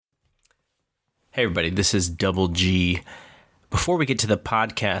Hey everybody, this is Double G. Before we get to the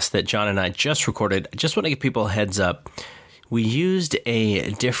podcast that John and I just recorded, I just want to give people a heads up. We used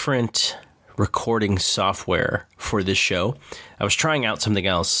a different recording software for this show. I was trying out something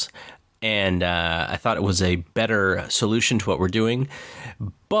else, and I thought it was a better solution to what we're doing,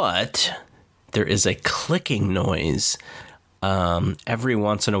 but there is a clicking noise every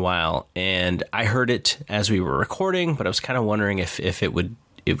once in a while, and I heard it as we were recording, but I was kind of wondering if it would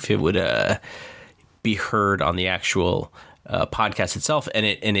be heard on the actual podcast itself, and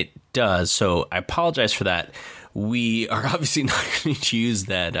it does. So I apologize for that. We are obviously not going to use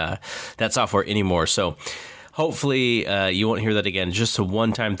that software anymore. So hopefully you won't hear that again. Just a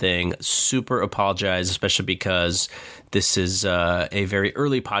one-time thing. Super apologize, especially because this is a very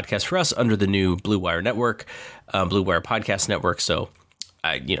early podcast for us under the new Blue Wire Network, Blue Wire Podcast Network. So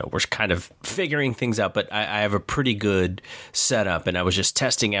we're kind of figuring things out, but I have a pretty good setup, and I was just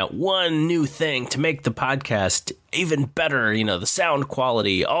testing out one new thing to make the podcast even better, the sound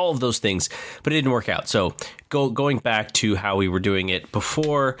quality, all of those things, but it didn't work out. So going back to how we were doing it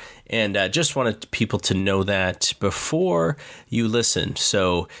before, and just wanted people to know that before you listen.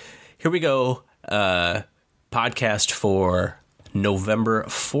 So here we go. Podcast for November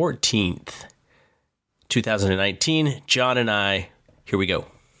 14th, 2019. John and I. Here we go.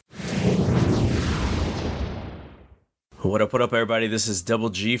 What up, everybody? This is Double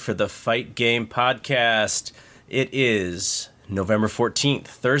G for the Fight Game Podcast. It is November 14th,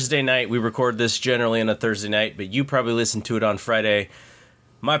 Thursday night. We record this generally on a Thursday night, but you probably listen to it on Friday.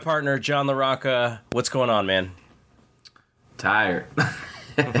 My partner, John LaRocca. What's going on, man? Tired.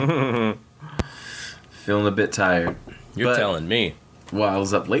 Feeling a bit tired. You're telling me. Well, I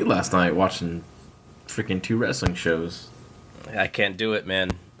was up late last night watching freaking 2 wrestling shows. I can't do it,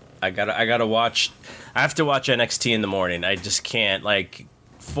 man. I gotta watch. I have to watch NXT in the morning. I just can't.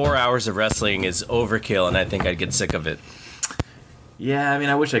 4 hours of wrestling is overkill, and I think I'd get sick of it. Yeah, I mean,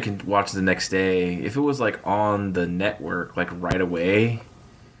 I wish I could watch the next day. If it was on the network, right away,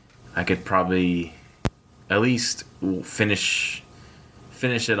 I could probably at least finish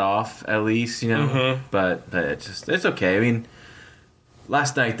it off. At least, Mm-hmm. But it's okay. I mean,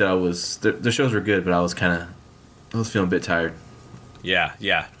 last night though the shows were good, but I was feeling a bit tired.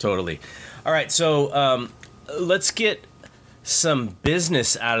 Yeah, totally. All right, so let's get some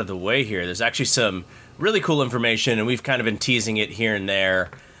business out of the way here. There's actually some really cool information, and we've kind of been teasing it here and there.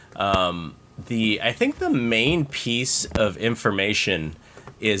 I think the main piece of information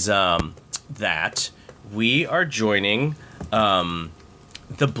is that we are joining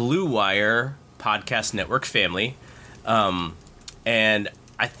the Blue Wire Podcast Network family, and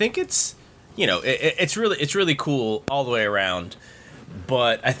I think it's it's really cool all the way around.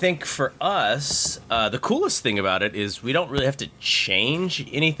 But I think for us, the coolest thing about it is we don't really have to change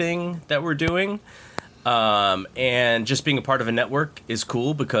anything that we're doing. And just being a part of a network is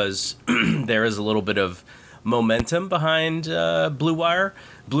cool because there is a little bit of momentum behind Blue Wire.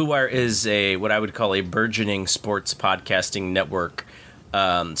 Blue Wire is what I would call a burgeoning sports podcasting network.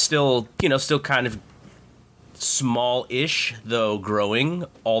 Still kind of small-ish, though growing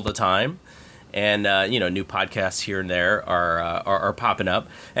all the time. And new podcasts here and there are popping up,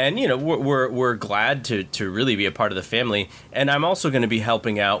 and we're glad to really be a part of the family. And I'm also going to be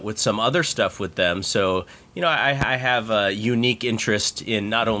helping out with some other stuff with them. So I have a unique interest in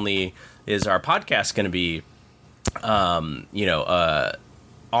not only is our podcast going to be on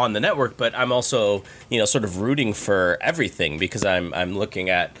the network, but I'm also sort of rooting for everything because I'm looking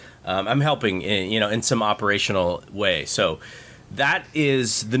at I'm helping in some operational way. So that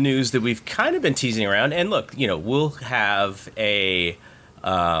is the news that we've kind of been teasing around. And look, we'll have we'll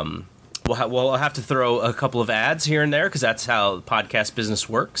have to throw a couple of ads here and there because that's how podcast business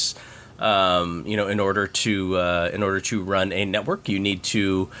works. In order to run a network, you need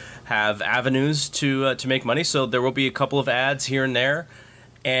to have avenues to make money. So there will be a couple of ads here and there,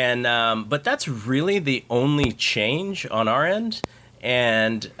 and but that's really the only change on our end.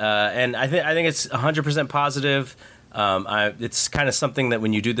 And I think it's 100% positive. It's kind of something that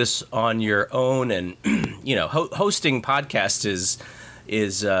when you do this on your own, and hosting podcasts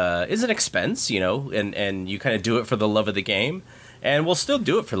is an expense, and you kind of do it for the love of the game, and we'll still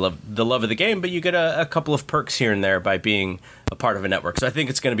do it for the love of the game, but you get a couple of perks here and there by being a part of a network. So I think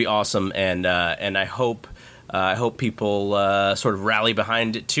it's going to be awesome, and I hope people sort of rally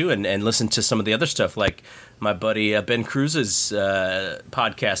behind it too, and listen to some of the other stuff like my buddy Ben Cruz's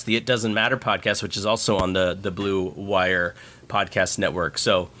podcast, the It Doesn't Matter podcast, which is also on the Blue Wire Podcast Network.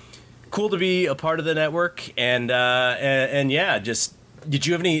 So cool to be a part of the network, and yeah, just did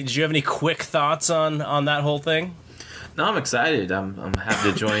you have any quick thoughts on that whole thing? No, I'm excited. I'm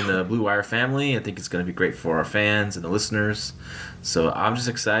happy to join the Blue Wire family. I think it's going to be great for our fans and the listeners. So I'm just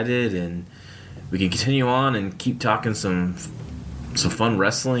excited, and we can continue on and keep talking some fun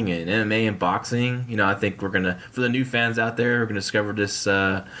wrestling and MMA and boxing. You know, I think we're gonna, for the new fans out there who are gonna discover this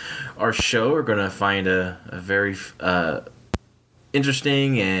our show, are gonna find a very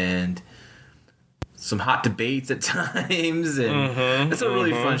interesting and some hot debates at times, and it's a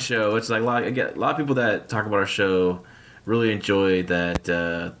really fun show. It's like a lot of people that talk about our show really enjoy that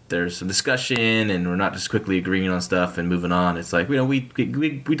there's some discussion and we're not just quickly agreeing on stuff and moving on. It's like, you know, we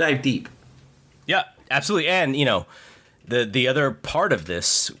dive deep. Yeah, absolutely. And, you know, the other part of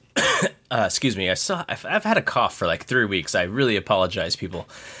this, excuse me, I've had a cough for like 3 weeks. I really apologize, people.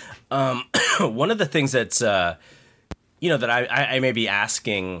 One of the things that's, you know, that I may be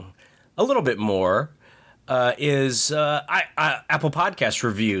asking a little bit more is Apple Podcast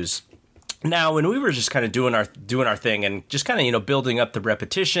reviews. Now, when we were just kind of doing our thing and just kind of, you know, building up the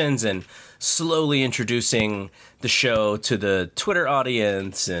repetitions and slowly introducing the show to the Twitter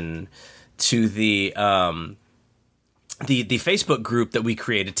audience and to the Facebook group that we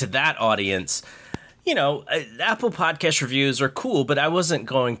created, to that audience, you know, Apple Podcast reviews are cool, but I wasn't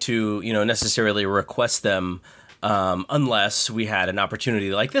going to, you know, necessarily request them unless we had an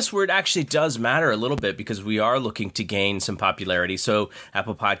opportunity like this where it actually does matter a little bit, because we are looking to gain some popularity. So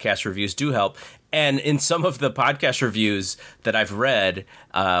Apple Podcast reviews do help. And in some of the podcast reviews that I've read,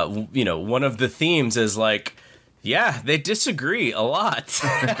 you know, one of the themes is like, yeah, they disagree a lot.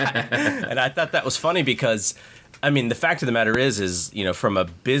 And I thought that was funny because, I mean, the fact of the matter is, you know, from a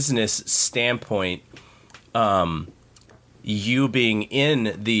business standpoint, you being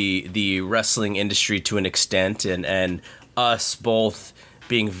in the wrestling industry to an extent, and us both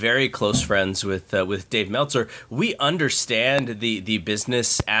being very close friends with Dave Meltzer, we understand the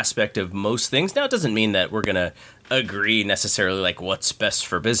business aspect of most things. Now, it doesn't mean that we're gonna agree necessarily like what's best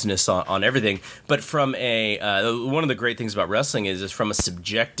for business on everything, but from a one of the great things about wrestling is from a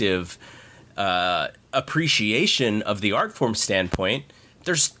subjective appreciation of the art form standpoint,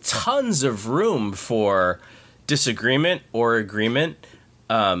 there's tons of room for disagreement or agreement.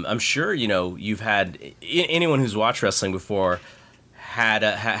 I'm sure, you know, you've had anyone who's watched wrestling before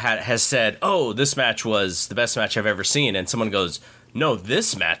has said, "Oh, this match was the best match I've ever seen," and someone goes, "No,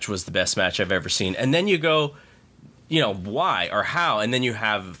 this match was the best match I've ever seen," and then you go, you know, why or how, and then you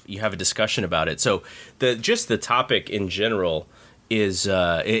have a discussion about it. So the topic in general is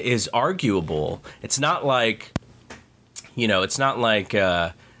arguable. It's not like, you know, it's not like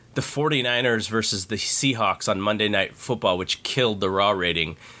the 49ers versus the Seahawks on Monday Night Football, which killed the Raw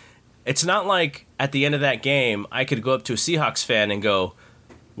rating. It's not like at the end of that game, I could go up to a Seahawks fan and go,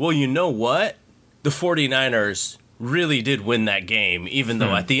 well, you know what? The 49ers really did win that game, even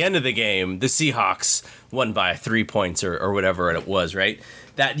though at the end of the game, the Seahawks won by 3 points or whatever it was, right?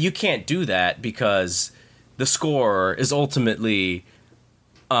 That you can't do that because the score is ultimately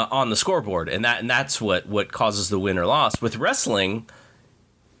on the scoreboard, and that's what causes the win or loss. With wrestling,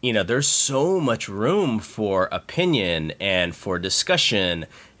 you know, there's so much room for opinion and for discussion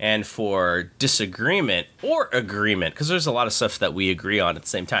and for disagreement or agreement, because there's a lot of stuff that we agree on at the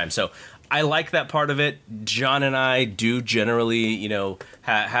same time. So I like that part of it. John and I do generally, you know,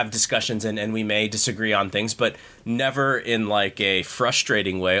 have discussions, and we may disagree on things, but never in like a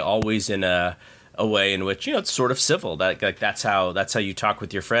frustrating way, always in a way in which, you know, it's sort of civil. That's how you talk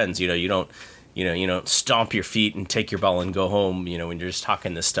with your friends. You know, you don't stomp your feet and take your ball and go home, you know, when you're just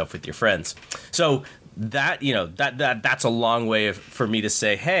talking this stuff with your friends. So that, you know, that's a long way for me to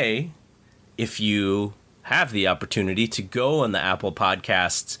say, hey, if you have the opportunity to go on the Apple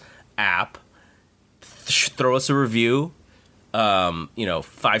Podcasts app, throw us a review. You know,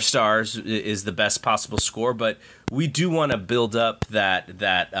 5 stars is the best possible score, but we do want to build up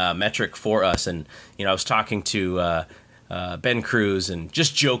that metric for us. And, you know, I was talking to Ben Cruz and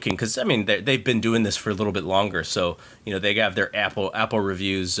just joking, because I mean they've been doing this for a little bit longer, so you know they have their Apple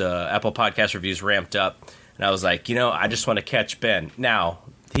reviews, Apple Podcast reviews ramped up, and I was like, you know, I just want to catch Ben. Now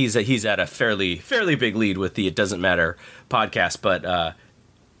he's at a fairly big lead with the It Doesn't Matter podcast, but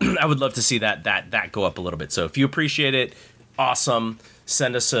I would love to see that go up a little bit. So if you appreciate it, awesome.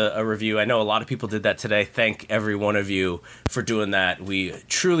 Send us a review. I know a lot of people did that today. Thank every one of you for doing that. We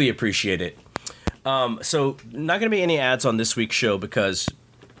truly appreciate it. So not going to be any ads on this week's show because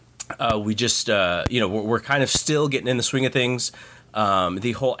we just, you know, we're kind of still getting in the swing of things.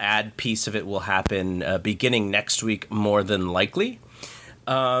 The whole ad piece of it will happen beginning next week, more than likely.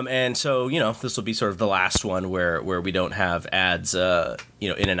 And so, you know, this will be sort of the last one where we don't have ads, you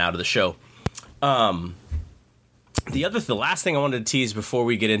know, in and out of the show. The last thing I wanted to tease before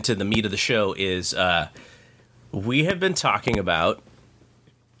we get into the meat of the show is we have been talking about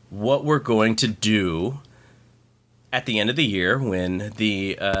what we're going to do at the end of the year when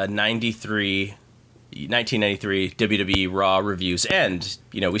the 1993 WWE Raw reviews end.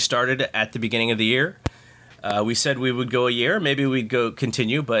 We started at the beginning of the year. We said we would go a year. Maybe we'd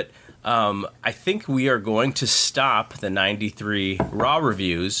continue, but I think we are going to stop the 93 Raw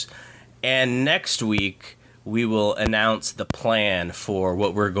reviews, and next week we will announce the plan for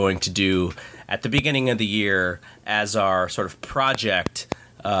what we're going to do at the beginning of the year as our sort of project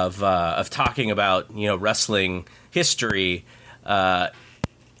of talking about wrestling history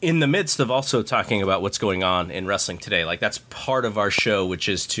in the midst of also talking about what's going on in wrestling today. Like, that's part of our show, which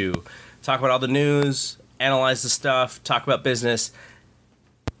is to talk about all the news, analyze the stuff, talk about business,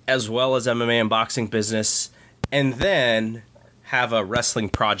 as well as MMA and boxing business, and then have a wrestling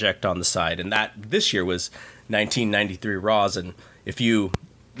project on the side. And that this year was 1993 Raws. And if you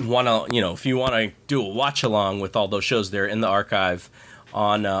want to do a watch along with all those shows, they're in the archive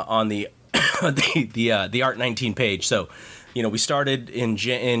on the the Art 19 page. So, we started in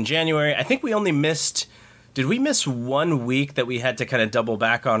January. I think we only missed. Did we miss 1 week that we had to kind of double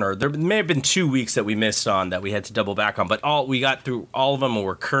back on, or there may have been 2 weeks that we missed on that we had to double back on? But we got through all of them, and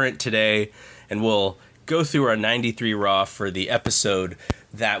we're current today, and we'll go through our 93 Raw for the episode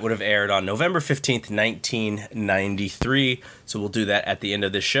that would have aired on November 15th, 1993. So we'll do that at the end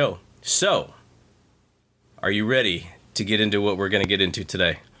of this show. So, are you ready to get into what we're going to get into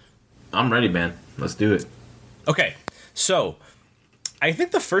today? I'm ready, man. Let's do it. Okay, so I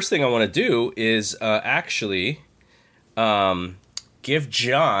think the first thing I want to do is actually give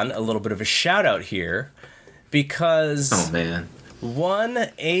John a little bit of a shout out here, because one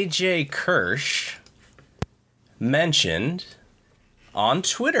AJ Kirsch mentioned on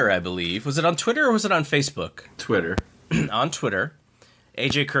Twitter, I believe. Was it on Twitter or was it on Facebook? Twitter. On Twitter.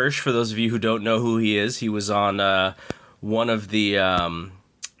 AJ Kirsch, for those of you who don't know who he is, he was on one of the...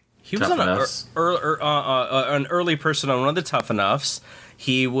 he was on an early person on one of the Tough Enoughs.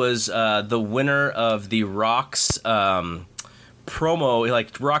 He was the winner of the Rock's promo. He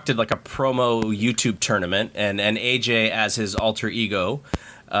Rock did a promo YouTube tournament, and AJ, as his alter ego,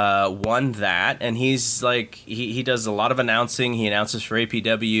 won that. And he's he does a lot of announcing. He announces for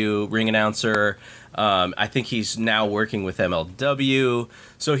APW, ring announcer. I think he's now working with MLW.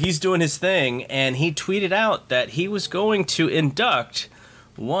 So he's doing his thing, and he tweeted out that he was going to induct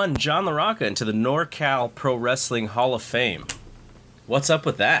John LaRocca into the NorCal Pro Wrestling Hall of Fame. What's up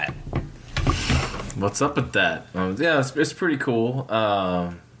with that? What's up with that? Yeah, it's pretty cool.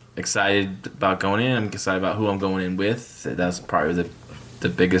 Excited about going in. I'm excited about who I'm going in with. That's probably the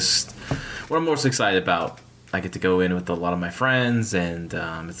biggest, what I'm most excited about. I get to go in with a lot of my friends, and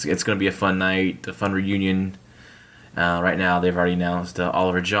it's going to be a fun night, a fun reunion. Right now, they've already announced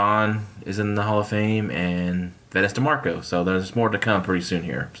Oliver John is in the Hall of Fame, and Venice DeMarco. So there's more to come pretty soon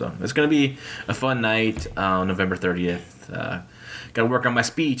here. So it's going to be a fun night on November 30th. Got to work on my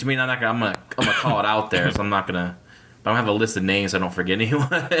speech. I mean, I'm gonna call it out there, so I'm not gonna. But I don't have a list of names, so I don't forget anyone.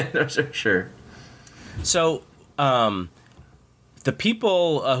 Sure. So, the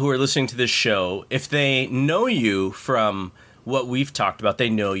people who are listening to this show, if they know you from what we've talked about, they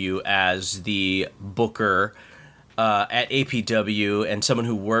know you as the booker at APW and someone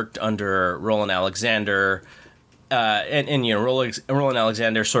who worked under Roland Alexander. Roland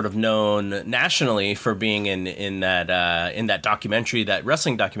Alexander, sort of known nationally for being in that documentary, that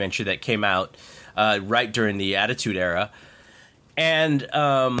wrestling documentary that came out right during the Attitude Era, and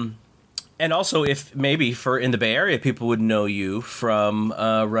also, if maybe in the Bay Area, people would know you from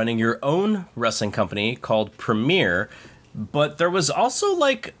running your own wrestling company called Premier, but there was also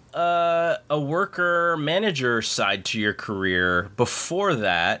a worker manager side to your career before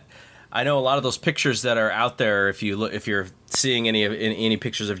that. I know a lot of those pictures that are out there. If you're seeing any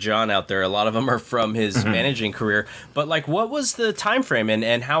pictures of John out there, a lot of them are from his managing career. But what was the time frame,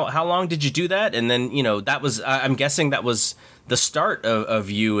 and how long did you do that? And then that was, I'm guessing that was the start of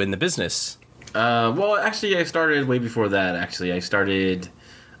you in the business. Well, actually, I started way before that. Actually, I started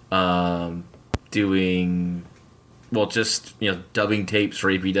doing. Well, just, dubbing tapes for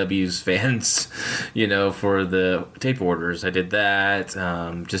APW's fans, for the tape orders. I did that.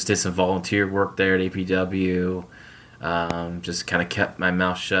 Just did some volunteer work there at APW. Just kind of kept my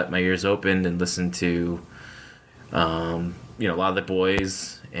mouth shut, my ears open, and listened to, a lot of the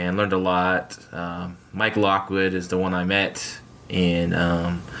boys, and learned a lot. Mike Lockwood is the one I met in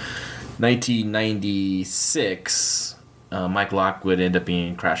 1996. Mike Lockwood ended up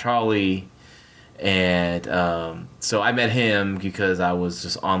being Crash Holly. And so I met him because I was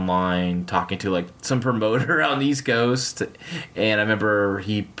just online talking to like some promoter out on the East Coast, and I remember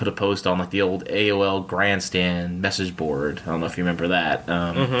he put a post on like the old AOL Grandstand message board. I don't know if you remember that.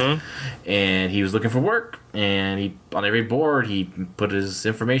 And he was looking for work, and he on every board he put his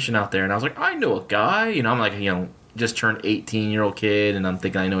information out there, and I was like, I know a guy. I'm like, just turned 18-year-old kid, and I'm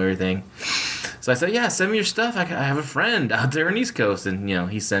thinking I know everything. So I said, yeah, send me your stuff. I have a friend out there on the East Coast, and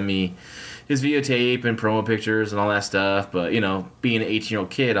he sent me his videotape and promo pictures and all that stuff. But being an 18-year-old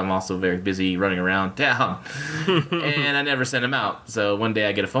kid, I'm also very busy running around town, and I never sent him out. So one day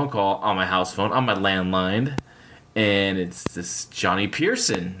I get a phone call on my house phone on my landline, and it's this Johnny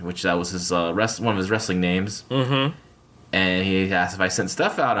Pearson, which that was his one of his wrestling names. Mm-hmm. And he asked if I sent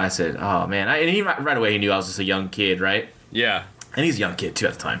stuff out, and I said, "Oh man!" And he right away he knew I was just a young kid, right? Yeah. And he's a young kid too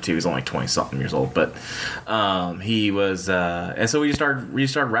at the time too. He's only like 20-something years old, but he was. And so we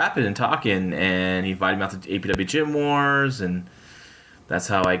started rapping and talking, and he invited me out to AEW Gym Wars, and that's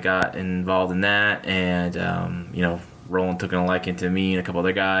how I got involved in that. And Roland took a liking to me and a couple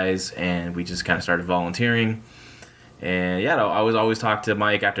other guys, and we just kind of started volunteering. And yeah, I was always talk to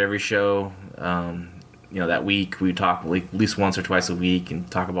Mike after every show. That week we would talk like at least once or twice a week and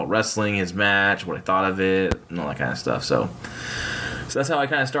talk about wrestling, his match, what I thought of it, and all that kind of stuff. So that's how I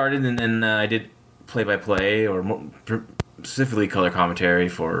kind of started, and then I did play-by-play or specifically color commentary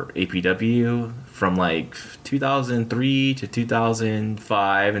for APW from like 2003 to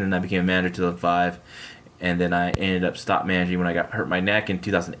 2005, and then I became a manager in 2005, and then I ended up stop managing when I got hurt my neck in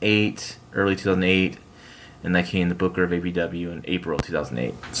 2008, early 2008, and I became the booker of APW in April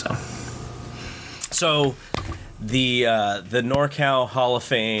 2008. So, the NorCal Hall of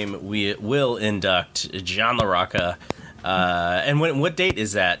Fame will induct John LaRocca. And what date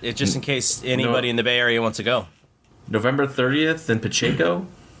is that? Just in case anybody in the Bay Area wants to go. November 30th in Pacheco.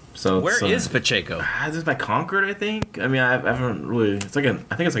 So where is Pacheco? This is by Concord, I think. I mean, I haven't really. I think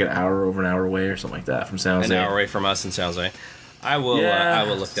it's like an hour away or something like that from San Jose. An hour away from us in San Jose. I will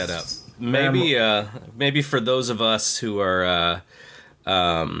look that up. Maybe for those of us who are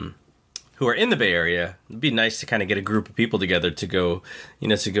in the Bay Area, it'd be nice to kind of get a group of people together to go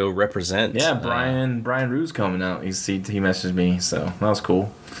represent. Yeah, Brian Rue's coming out. He messaged me, so that was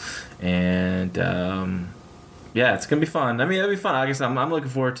cool. And it's gonna be fun. I mean, it'll be fun. I guess I'm looking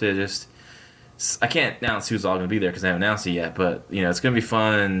forward to just. I can't announce who's all gonna be there because I haven't announced it yet. But it's gonna be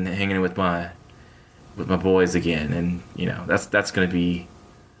fun hanging with my boys again, and that's gonna be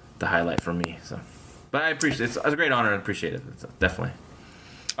the highlight for me. So, but I appreciate it. It's a great honor and appreciate it. It's definitely.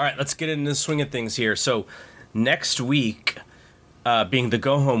 All right, let's get into the swing of things here. So next week, being the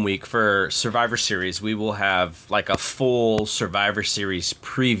go-home week for Survivor Series, we will have like a full Survivor Series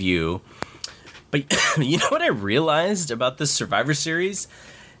preview. But you know what I realized about this Survivor Series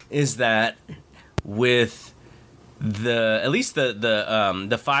is that with at least the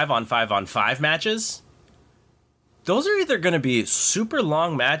 5-on-5-on-5 matches, those are either going to be super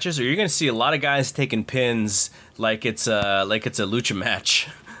long matches, or you're going to see a lot of guys taking pins like it's a lucha match.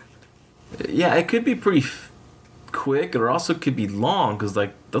 Yeah, it could be pretty quick, or also could be long because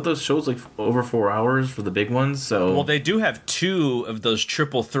like those shows like over 4 hours for the big ones. So they do have 2 of those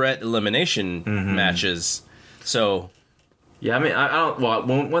triple threat elimination matches. So yeah, I mean, I don't. Well,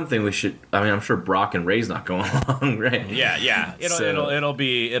 one thing we should. I mean, I'm sure Brock and Ray's not going long, right? Yeah. It'll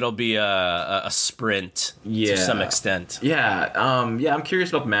be a sprint to some extent. Yeah, I'm curious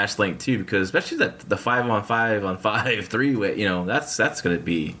about the match length too, because especially the 5-on-5-on-5 three-way. That's gonna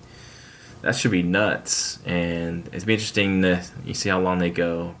be. That should be nuts, and it's be interesting to see how long they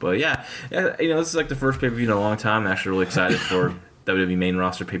go. But yeah, this is like the first pay-per-view in a long time. I'm actually really excited for WWE main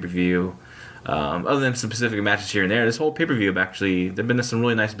roster pay-per-view. Other than some specific matches here and there, this whole pay-per-view there've been some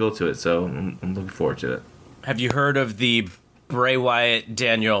really nice build to it, so I'm looking forward to it. Have you heard of the Bray Wyatt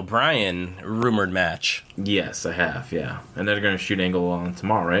Daniel Bryan rumored match? Yes, I have. Yeah, and they're going to shoot Angle on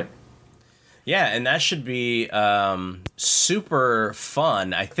tomorrow, right? Yeah, and that should be super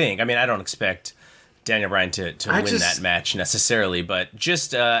fun, I think. I mean, I don't expect Daniel Bryan to win that match necessarily, but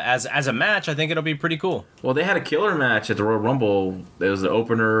just as a match, I think it'll be pretty cool. Well, they had a killer match at the Royal Rumble. It was the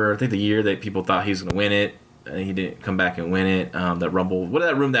opener, I think the year that people thought he was going to win it, and he didn't come back and win it. That Rumble,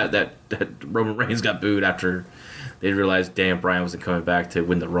 that room that Roman Reigns got booed after they realized Daniel Bryan wasn't coming back to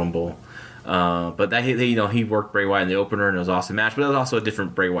win the Rumble. But that he worked Bray Wyatt in the opener, and it was an awesome match. But it was also a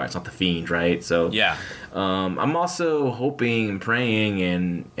different Bray Wyatt. It's not the Fiend, right? So yeah. I'm also hoping and praying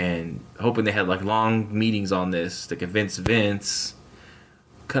and hoping they had like long meetings on this to convince Vince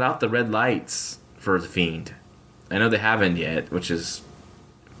cut out the red lights for the Fiend. I know they haven't yet, which is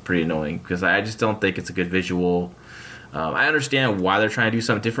pretty annoying because I just don't think it's a good visual. I understand why they're trying to do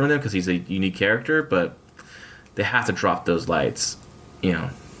something different with him because he's a unique character, but they have to drop those lights, you know.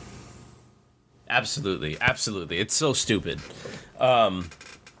 Absolutely. It's so stupid.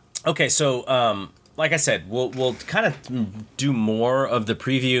 Okay, so like I said, we'll kind of do more of the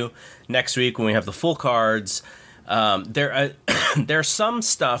preview next week when we have the full cards. There's some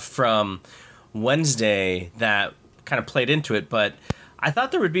stuff from Wednesday that kind of played into it, but I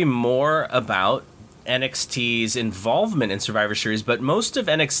thought there would be more about NXT's involvement in Survivor Series. But most of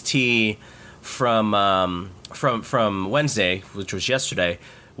NXT from Wednesday, which was yesterday,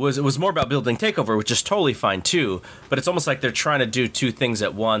 was more about building TakeOver, which is totally fine too. But it's almost like they're trying to do two things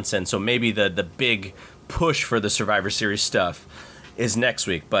at once, and so maybe the big push for the Survivor Series stuff is next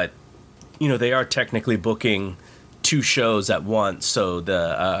week. But they are technically booking two shows at once, so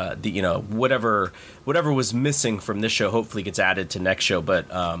the whatever was missing from this show hopefully gets added to next show. But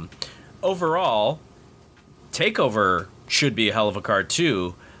overall, TakeOver should be a hell of a card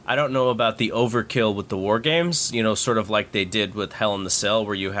too. I don't know about the overkill with the War Games, sort of like they did with Hell in the Cell,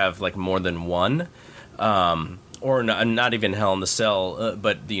 where you have like more than one, or not even Hell in the Cell,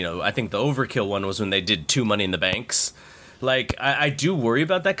 but I think the overkill one was when they did 2 Money in the Banks. Like, I do worry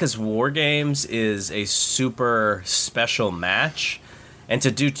about that because War Games is a super special match, and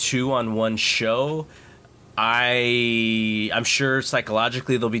to do 2 on one show, I'm sure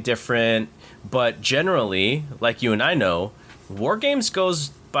psychologically they'll be different, but generally, like you and I know, War Games goes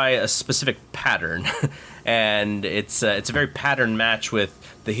by a specific pattern, and it's a very pattern match with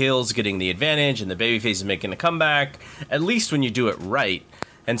the heels getting the advantage and the babyfaces making a comeback, at least when you do it right.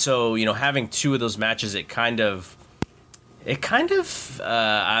 And so, having 2 of those matches, it kind of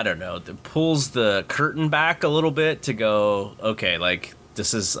I don't know, it pulls the curtain back a little bit to go, okay, like,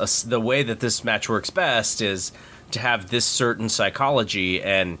 this is the way that this match works best is to have this certain psychology.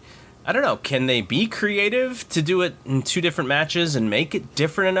 And I don't know, can they be creative to do it in 2 different matches and make it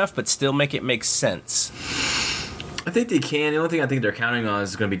different enough but still make it make sense? I think they can. The only thing I think they're counting on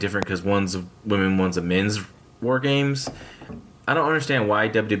is going to be different because one's a women, one's a men's War Games. I don't understand why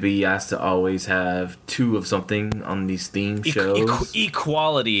WWE has to always have 2 of something on these theme shows.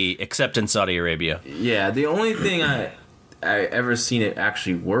 Equality, except in Saudi Arabia. Yeah, the only thing I ever seen it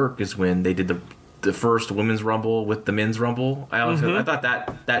actually work is when they did the first Women's Rumble with the Men's Rumble. I thought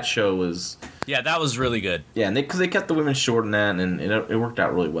that show was... Yeah, that was really good. Yeah, and because they kept the women short in that, and it worked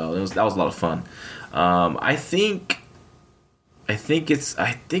out really well. That was a lot of fun. I think it's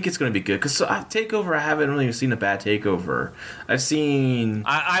going to be good because TakeOver, I haven't really seen a bad TakeOver. I've seen.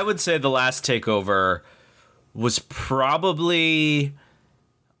 I would say the last TakeOver was probably.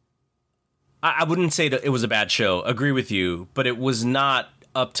 I wouldn't say that it was a bad show. Agree with you, but it was not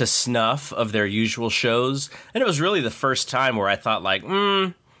up to snuff of their usual shows, and it was really the first time where I thought like,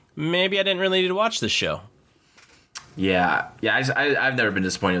 maybe I didn't really need to watch this show. Yeah. I've never been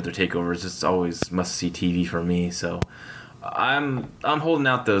disappointed with their TakeOvers. It's always must-see TV for me. So I'm holding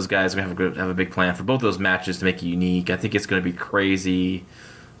out those guys. We have a big plan for both those matches to make it unique. I think it's going to be crazy.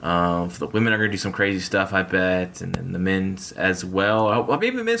 For the women are going to do some crazy stuff, I bet, and then the men's as well.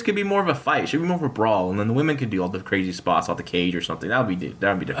 Maybe the men's could be more of a fight. Should be more of a brawl, and then the women could do all the crazy spots off the cage or something. That would be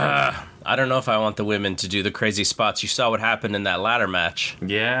different. I don't know if I want the women to do the crazy spots. You saw what happened in that ladder match.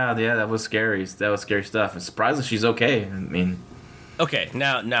 Yeah, that was scary. That was scary stuff. I'm surprised that she's okay. I mean, okay,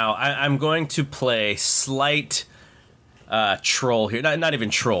 now I'm going to play slight troll here. Not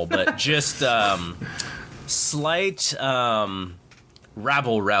even troll, but just slight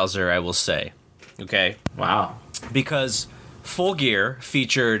rabble rouser, I will say. Okay? Wow. Because Full Gear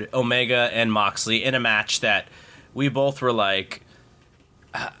featured Omega and Moxley in a match that we both were like,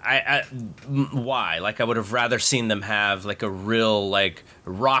 why? Like, I would have rather seen them have like a real like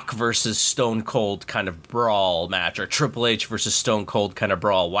Rock versus Stone Cold kind of brawl match, or Triple H versus Stone Cold kind of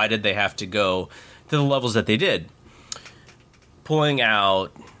brawl. Why did they have to go to the levels that they did? Pulling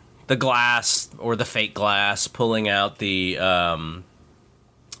out the glass or the fake glass, pulling out the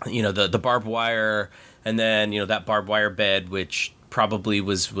the barbed wire, and then that barbed wire bed, which probably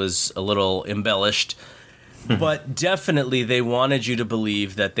was a little embellished. But definitely they wanted you to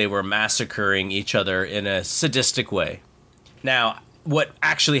believe that they were massacring each other in a sadistic way. Now, what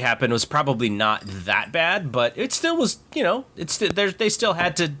actually happened was probably not that bad, but it still was, they still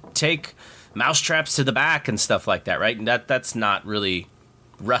had to take mousetraps to the back and stuff like that, right? And that's not really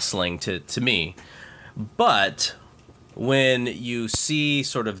wrestling to me. But when you see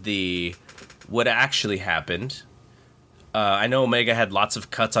sort of what actually happened, I know Omega had lots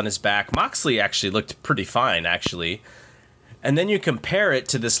of cuts on his back. Moxley actually looked pretty fine, actually. And then you compare it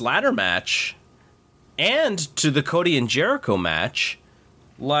to this ladder match and to the Cody and Jericho match.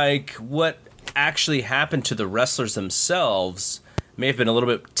 Like, what actually happened to the wrestlers themselves may have been a little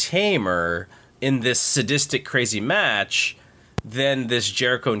bit tamer in this sadistic, crazy match than this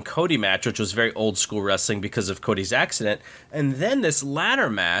Jericho and Cody match, which was very old school wrestling because of Cody's accident. And then this ladder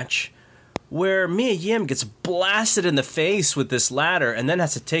match where Mia Yim gets blasted in the face with this ladder and then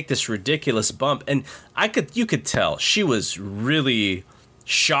has to take this ridiculous bump. And you could tell she was really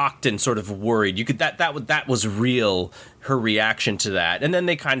shocked and sort of worried. You could that was real, her reaction to that. And then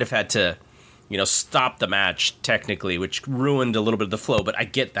they kind of had to, stop the match technically, which ruined a little bit of the flow, but I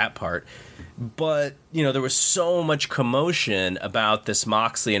get that part. But, there was so much commotion about this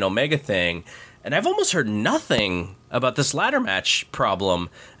Moxley and Omega thing, and I've almost heard nothing about this ladder match problem,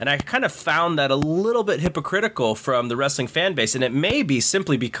 and I kind of found that a little bit hypocritical from the wrestling fan base, and it may be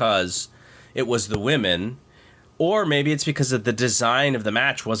simply because it was the women, or maybe it's because of the design of the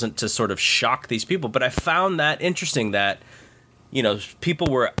match wasn't to sort of shock these people, but I found that interesting that, people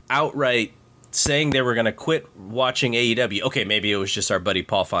were outright saying they were going to quit watching AEW. Okay, maybe it was just our buddy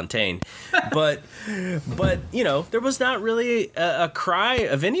Paul Fontaine. But there was not really a cry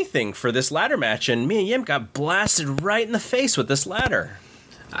of anything for this ladder match, and Mia Yim got blasted right in the face with this ladder.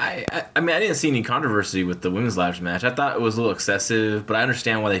 I mean, I didn't see any controversy with the women's ladder match. I thought it was a little excessive, but I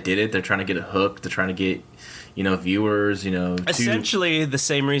understand why they did it. They're trying to get a hook. They're trying to get, viewers, Essentially the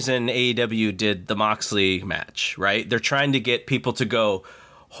same reason AEW did the Moxley match, right? They're trying to get people to go,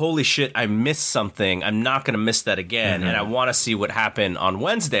 holy shit, I missed something. I'm not going to miss that again. Mm-hmm. And I want to see what happened on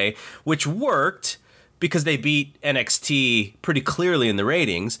Wednesday, which worked because they beat NXT pretty clearly in the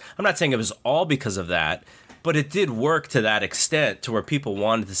ratings. I'm not saying it was all because of that, but it did work to that extent to where people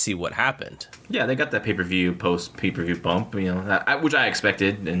wanted to see what happened. Yeah, they got that pay-per-view, post-pay-per-view bump, which I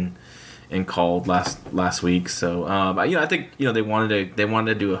expected and called last week. So, I think, they wanted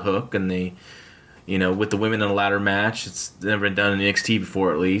to do a hook, and they... with the women in a ladder match, it's never been done in NXT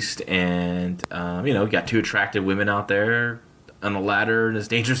before, at least. And, got two attractive women out there on a ladder in this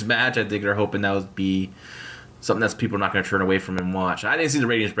dangerous match. I think they're hoping that would be something that people are not going to turn away from and watch. I didn't see the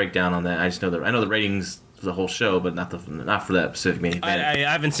ratings breakdown on that. I just know I know the ratings for the whole show, but not for that specific main event. I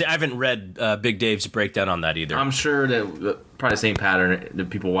haven't read Big Dave's breakdown on that either. I'm sure that probably the same pattern. The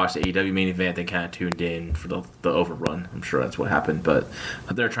people watch the AEW main event, they kind of tuned in for the overrun. I'm sure that's what happened, but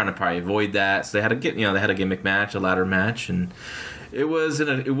they're trying to probably avoid that. So they had to get they had a gimmick match, a ladder match, and it wasn't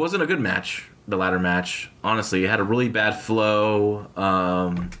a good match. The ladder match, honestly, it had a really bad flow.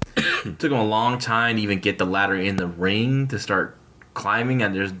 It took them a long time to even get the ladder in the ring to start climbing,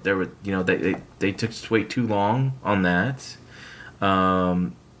 and they took way too long on that.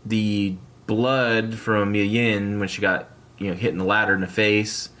 The blood from Mia Yim when she got hitting the ladder in the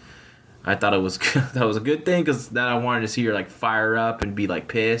face, I thought it was that was a good thing, because then I wanted to see her fire up and be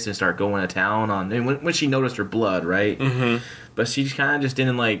pissed and start going to town on. And when she noticed her blood, right? Mm-hmm. But she kind of just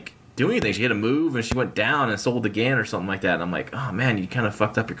didn't do anything. She hit a move and she went down and sold again or something like that. And I'm like, oh man, you kind of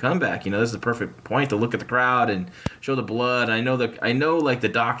fucked up your comeback. This is the perfect point to look at the crowd and show the blood. I know the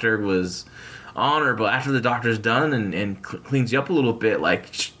doctor was on her, but after the doctor's done and cleans you up a little bit,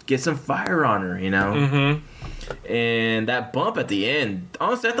 get some fire on her, Mm-hmm. And that bump at the end,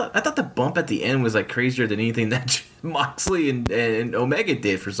 honestly, I thought the bump at the end was crazier than anything that Moxley and Omega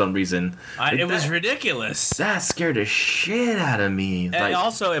did for some reason. It was ridiculous. That scared the shit out of me. And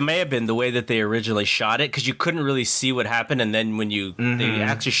also, it may have been the way that they originally shot it, because you couldn't really see what happened, and then when they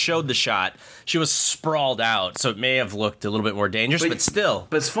actually showed the shot, she was sprawled out, so it may have looked a little bit more dangerous, but still.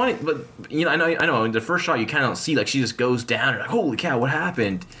 But it's funny, but I know in the first shot you kind of don't see, she just goes down, and holy cow, what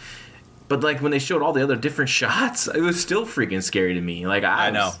happened? But when they showed all the other different shots, it was still freaking scary to me. I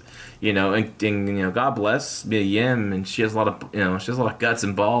know, and God bless Mia Yim, and she has a lot of guts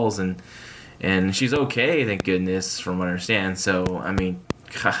and balls, and she's okay, thank goodness, from what I understand. So I mean,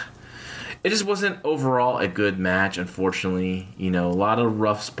 it just wasn't overall a good match, unfortunately. A lot of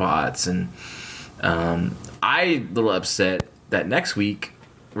rough spots, and I'm a little upset that next week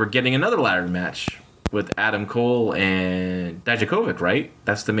we're getting another ladder match with Adam Cole and Dijakovic, right?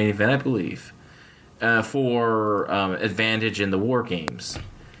 That's the main event, I believe, for advantage in the War Games.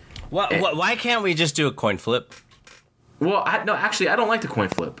 Why can't we just do a coin flip? Well, I don't like the coin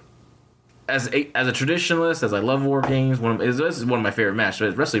flip. As a traditionalist, as I love War Games, this is one of my favorite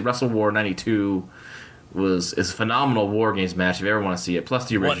matches. Wrestle War 92 is a phenomenal War Games match if you ever want to see it. Plus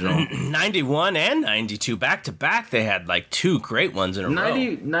the original 91 and 92 back to back. They had two great ones in a row.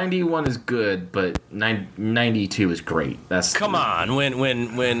 91 is good, but 92 is great. Come on, when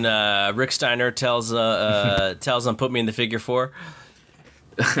Rick Steiner tells him put me in the figure 4.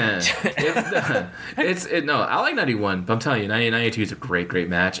 No, I like 91, but I'm telling you, 92 is a great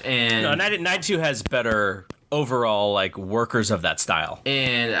match. And 92 has better overall like workers of that style.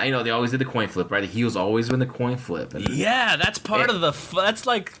 And I know they always did the coin flip, right? The heels always win the coin flip. And yeah, that's part of the that's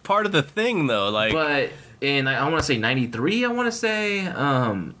like part of the thing though. Like, but in I want to say '93, I want to say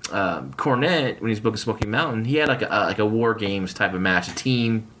Cornette when he's booking Smoky Mountain, he had like a War Games type of match, a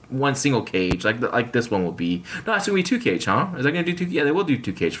team. One single cage, like this one will be. No, it's gonna be 2 cage, huh? Is that gonna do 2? Yeah, they will do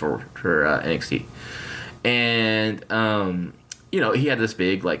 2 cage for NXT. And he had this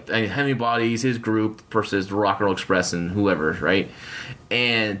big Heavy Bodies, his group versus the Rock and Roll Express and whoever, right?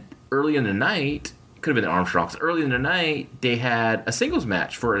 And early in the night, could have been the Armstrongs. Early in the night, they had a singles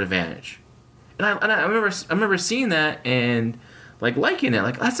match for an advantage, and I remember seeing that and liking it.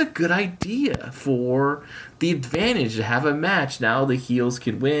 Like, that's a good idea for the advantage to have a match. Now the heels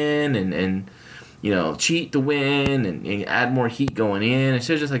can win and cheat to win and add more heat going in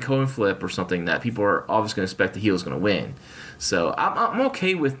instead of just like coin flip or something that people are always going to expect the heel's going to win. So I'm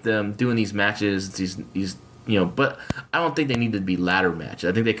okay with them doing these matches, these but I don't think they need to be ladder matches.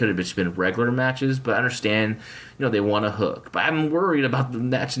 I think they could have just been regular matches, but I understand, they want a hook. But I'm worried about the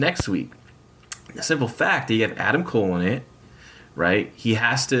match next week. The simple fact that you have Adam Cole in it, right? He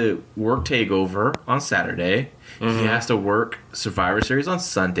has to work TakeOver on Saturday. Mm-hmm. He has to work Survivor Series on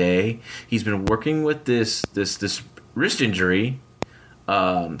Sunday. He's been working with this wrist injury,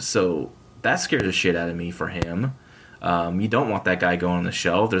 so that scares the shit out of me for him. You don't want that guy going on the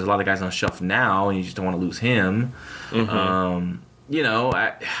shelf. There's a lot of guys on the shelf now, and you just don't want to lose him. Mm-hmm.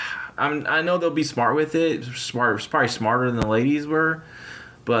 I know they'll be smart with it. Probably smarter than the ladies were,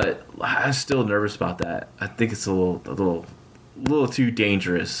 but I'm still nervous about that. I think it's a little too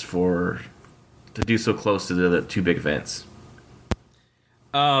dangerous to do so close to the two big events.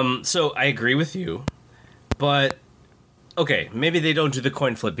 So I agree with you, but okay, maybe they don't do the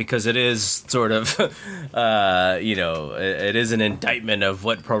coin flip because it is sort of, it is an indictment of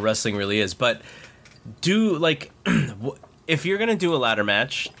what pro wrestling really is. But if you're gonna do a ladder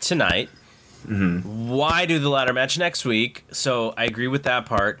match tonight, mm-hmm. why do the ladder match next week? So I agree with that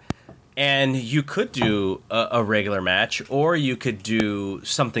part. And you could do a regular match, or you could do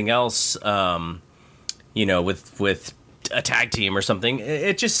something else, with a tag team or something.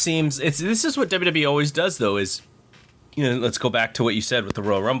 It just seems this is what WWE always does, though. Is let's go back to what you said with the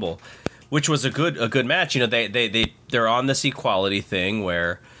Royal Rumble, which was a good match. They're on this equality thing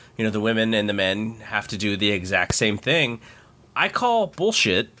where the women and the men have to do the exact same thing. I call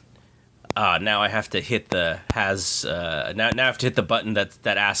bullshit. Now I have to hit now I have to hit the button that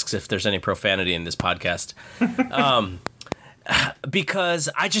asks if there's any profanity in this podcast, because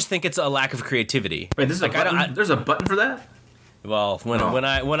I just think it's a lack of creativity. Wait, this is there's a button for that? Well, when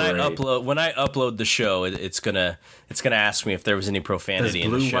I upload the show, it's gonna ask me if there was any profanity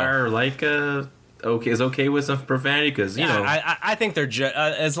in the show. Blue Wire is okay with some profanity? Because I think they're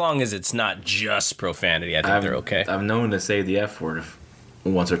as long as it's not just profanity, I think they're okay. I'm known to say the F word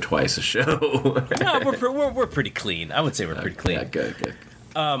once or twice a show. No, we're pretty clean. I would say we're pretty clean. Yeah, good.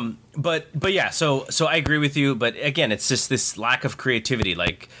 But yeah, so I agree with you. But again, it's just this lack of creativity.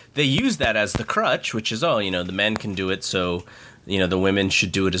 Like, they use that as the crutch, which is the men can do it, so the women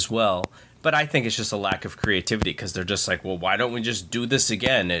should do it as well. But I think it's just a lack of creativity because they're just like, well, why don't we just do this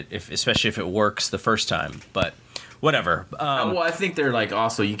again? Especially if it works the first time. But whatever. Well, I think they're like,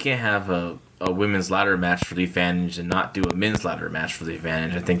 also, you can't have a women's ladder match for the advantage and not do a men's ladder match for the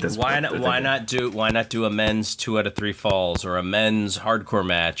advantage. I think that's why not do a men's 2 out of 3 falls, or a men's hardcore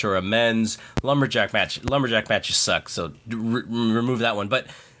match, or a men's lumberjack match. Lumberjack matches suck, so remove that one. But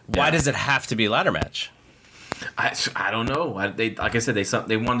why does it have to be a ladder match? I don't know. Like I said,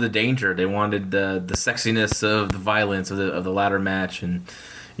 they wanted the danger. They wanted the sexiness of the violence of the ladder match, and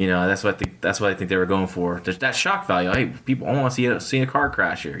that's what I think they were going for. There's that shock value. Hey, people, I want to see a car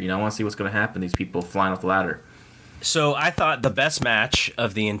crash here. I want to see what's going to happen. These people flying off the ladder. So I thought the best match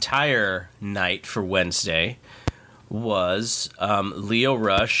of the entire night for Wednesday was Lio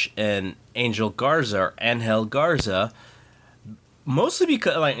Rush and Angel Garza. Mostly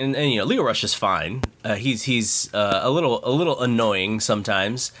because, Lio Rush is fine. He's a little annoying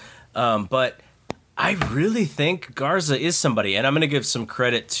sometimes, but I really think Garza is somebody, and I'm going to give some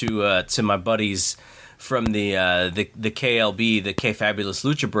credit to my buddies from the KLB, the K Fabulous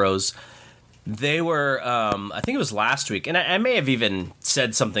Lucha Bros. They were, I think it was last week, and I may have even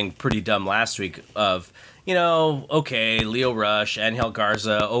said something pretty dumb last week of, okay, Lio Rush, Angel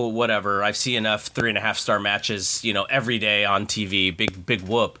Garza, oh, whatever. I see enough 3.5-star matches, every day on TV, big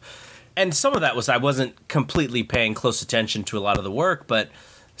whoop. And some of that was I wasn't completely paying close attention to a lot of the work, but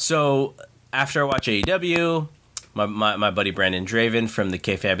so after I watch AEW, my buddy Brandon Draven from the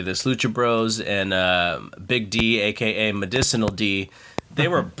K Fabulous Lucha Bros and Big D, a.k.a. Medicinal D, they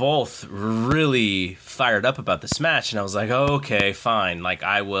were both really fired up about this match, and I was like, okay, fine. Like,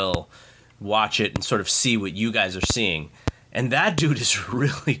 I will watch it and sort of see what you guys are seeing. And that dude is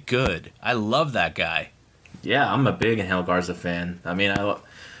really good. I love that guy. Yeah, I'm a big Angel Garza fan. I mean,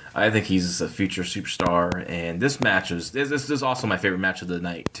 I think he's a future superstar, and this match this is also my favorite match of the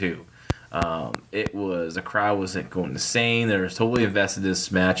night too. It was the crowd was going insane. They were totally invested in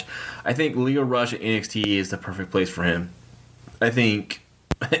this match. I think Leo Rush at NXT is the perfect place for him. I think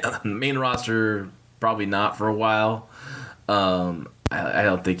main roster probably not for a while. I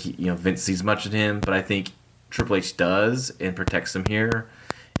don't think Vince sees much in him, but I think Triple H does and protects him here,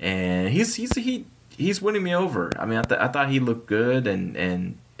 and he's winning me over. I mean, I thought he looked good,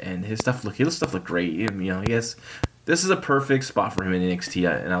 and his stuff looked great. He has. This is a perfect spot for him in NXT,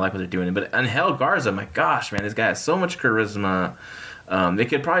 and I like what they're doing. But Angel Garza, my gosh, man, this guy has so much charisma. They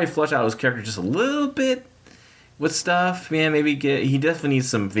could probably flesh out his character just a little bit with stuff. Man, he definitely needs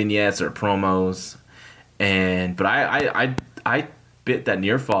some vignettes or promos. But I bit that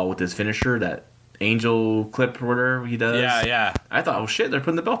near fall with his finisher, that angel clip or whatever he does. Yeah. I thought, oh shit, they're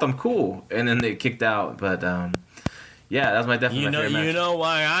putting the belt. I'm cool. And then they kicked out, but. Yeah, that was my favorite match. You know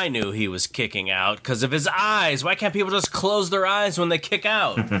why I knew he was kicking out? Because of his eyes. Why can't people just close their eyes when they kick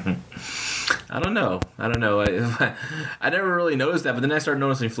out? I don't know. I never really noticed that, but then I started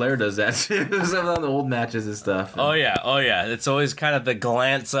noticing Flair does that too. Some of the old matches and stuff. Oh yeah. It's always kind of the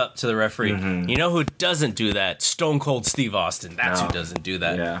glance up to the referee. Mm-hmm. You know who doesn't do that? Stone Cold Steve Austin. That's who doesn't do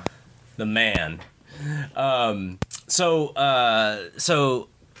that. Yeah. The man. So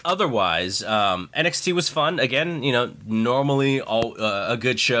otherwise, NXT was fun. Again, normally a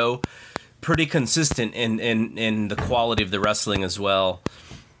good show, pretty consistent in the quality of the wrestling as well.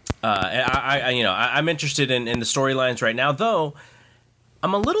 I'm interested in the storylines right now, though.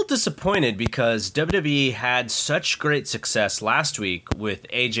 I'm a little disappointed because WWE had such great success last week with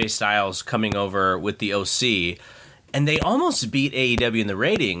AJ Styles coming over with the OC, and they almost beat AEW in the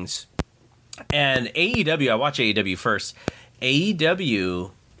ratings. And AEW, I watch AEW first.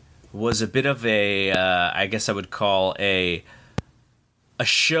 AEW was a bit of a, I guess I would call a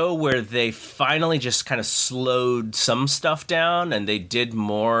show where they finally just kind of slowed some stuff down, and they did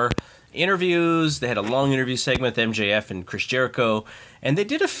more interviews. They had a long interview segment with MJF and Chris Jericho, and they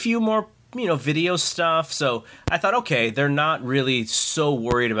did a few more, video stuff. So I thought, okay, they're not really so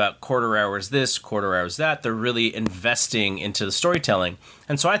worried about quarter hours this, quarter hours that. They're really investing into the storytelling.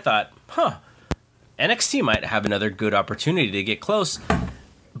 And so I thought, NXT might have another good opportunity to get close.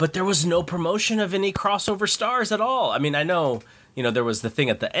 But there was no promotion of any crossover stars at all. I mean, I know, there was the thing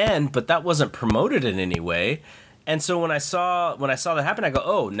at the end, but that wasn't promoted in any way. And so when I saw that happen, I go,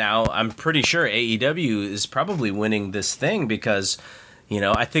 oh, now I'm pretty sure AEW is probably winning this thing because,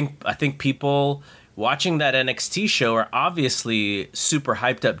 I think people watching that NXT show are obviously super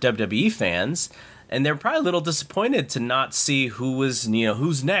hyped up WWE fans, and they're probably a little disappointed to not see who's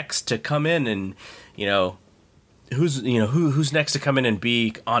next to come in and, who's next to come in and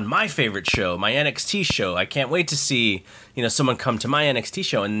be on my favorite show, my NXT show. I can't wait to see, someone come to my NXT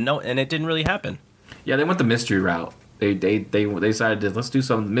show, and it didn't really happen. Yeah, they went the mystery route. They decided to let's do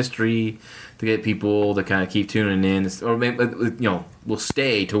some mystery to get people to kind of keep tuning in, or maybe we'll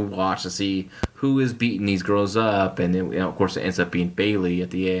stay to watch to see who is beating these girls up, and then, of course it ends up being Bayley at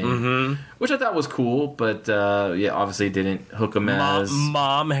the end, which I thought was cool, but obviously didn't hook them as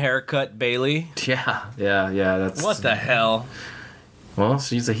mom haircut Bayley. Yeah. That's what the hell. Well,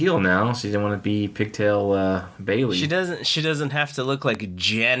 she's a heel now. She didn't want to be pigtail Bayley. She doesn't have to look like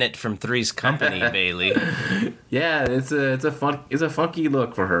Janet from Three's Company, Bayley. Yeah, it's a funky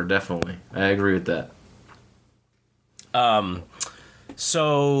look for her, definitely. I agree with that.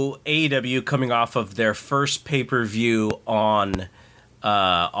 So AEW coming off of their first pay-per-view on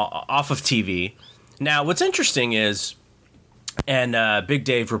off of TV. Now, what's interesting is, and Big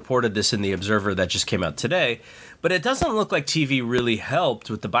Dave reported this in the Observer that just came out today, but it doesn't look like TV really helped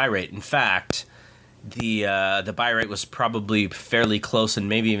with the buy rate. In fact, the buy rate was probably fairly close and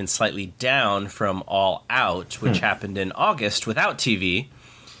maybe even slightly down from All Out, which happened in August without TV.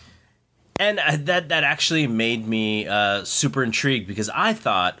 And that actually made me super intrigued because I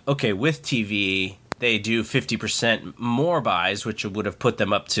thought, okay, with TV, they do 50% more buys, which would have put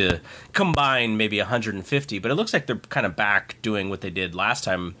them up to combine maybe 150. But it looks like they're kind of back doing what they did last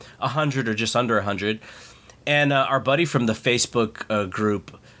time, 100 or just under 100. And our buddy from the Facebook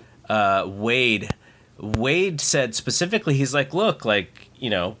group, Wade said specifically, he's like, look, the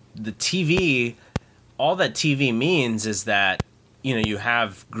TV, all that TV means is that, you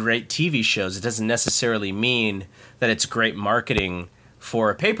have great TV shows. It doesn't necessarily mean that it's great marketing for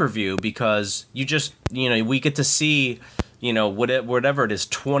a pay-per-view because you just, we get to see whatever it is,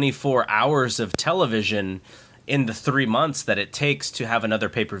 24 hours of television in the 3 months that it takes to have another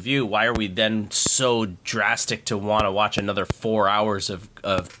pay-per-view. Why are we then so drastic to want to watch another 4 hours of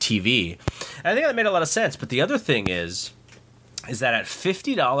TV? And I think that made a lot of sense. But the other thing is that at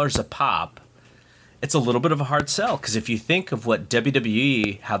 $50 a pop, it's a little bit of a hard sell. Because if you think of what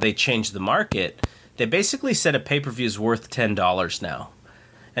WWE, how they changed the market, they basically said a pay-per-view is worth $10 now.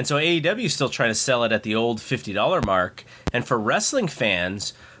 And so AEW is still trying to sell it at the old $50 mark. And for wrestling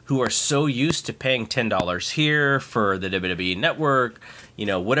fans who are so used to paying $10 here for the WWE network,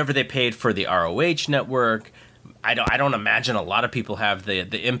 whatever they paid for the ROH network, I don't imagine a lot of people have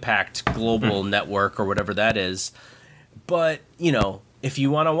the Impact Global network or whatever that is. But, if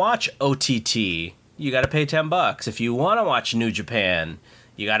you want to watch OTT, you got to pay $10. If you want to watch New Japan,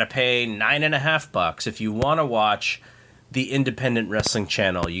 you got to pay $9.50. If you want to watch the Independent Wrestling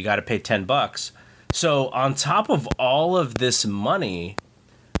Channel, you got to pay $10. So on top of all of this money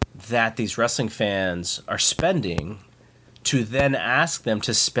that these wrestling fans are spending, to then ask them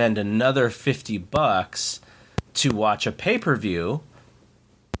to spend another $50 to watch a pay-per-view,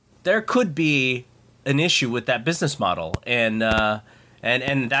 there could be an issue with that business model. And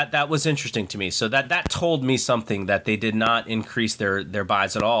that was interesting to me. So that told me something, that they did not increase their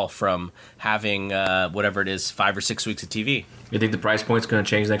buys at all from having whatever it is, 5 or 6 weeks of TV. You think the price point's going to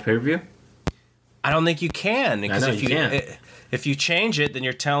change next pay-per-view? I don't think you can, because if you change it, then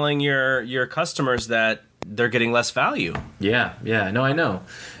you're telling your customers that they're getting less value. Yeah, no, I know.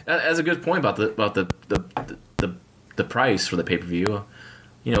 That's a good point about the price for the pay-per-view.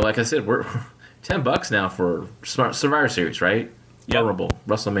 Like I said, we're $10 now for Survivor Series, right? Yep. Rumble,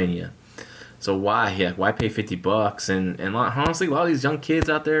 WrestleMania. So why pay $50? And honestly, a lot of these young kids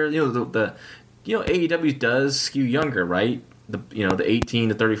out there, AEW does skew younger, right? The 18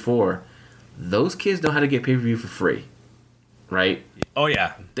 to 34. Those kids know how to get pay-per-view for free, right? Oh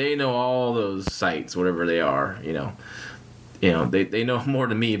yeah, they know all those sites, whatever they are. They know more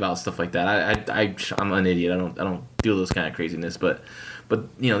than me about stuff like that. I'm an idiot. I don't do those kind of craziness, but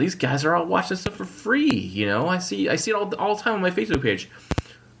these guys are all watching stuff for free. I see it all the time on my Facebook page.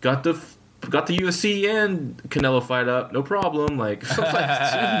 Got the UFC and Canelo fight up, no problem. Like,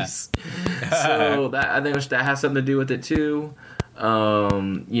 jeez. So that, I think that has something to do with it too.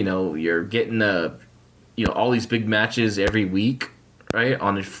 You're getting all these big matches every week, right,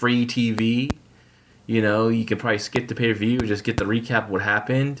 on the free TV. You could probably skip the pay-per-view and just get the recap of what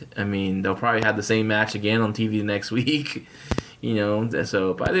happened. I mean, they'll probably have the same match again on TV the next week.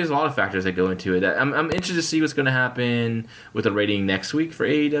 So but there's a lot of factors that go into it. I'm interested to see what's going to happen with the rating next week for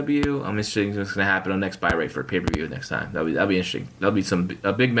AEW. I'm interested in what's going to happen on next buy rate for pay-per-view next time. That'll be interesting. That'll be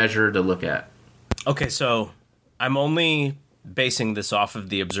a big measure to look at. Okay, so I'm only basing this off of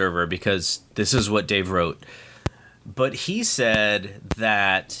the Observer because this is what Dave wrote. But he said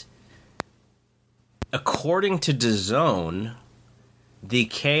that according to DAZN, the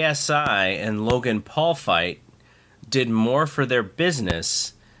KSI and Logan Paul fight did more for their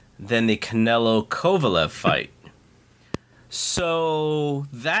business than the Canelo-Kovalev fight. So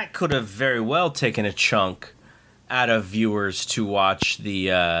that could have very well taken a chunk out of viewers to watch the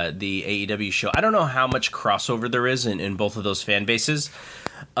AEW show. I don't know how much crossover there is in both of those fan bases.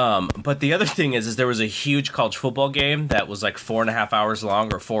 But the other thing is there was a huge college football game that was like 4.5 hours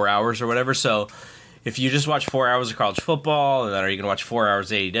long, or 4 hours or whatever. So if you just watch 4 hours of college football, and then are you going to watch 4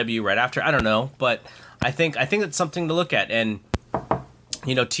 hours of AEW right after? I don't know. But I think that's something to look at. And,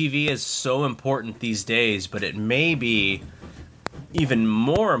 TV is so important these days, but it may be even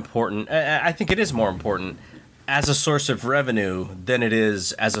more important. I think it is more important as a source of revenue than it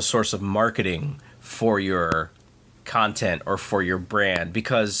is as a source of marketing for your content or for your brand.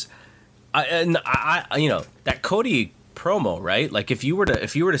 Because that Cody promo, right? Like if you were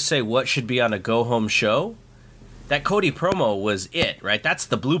to say what should be on a go home show, that Cody promo was it, right? That's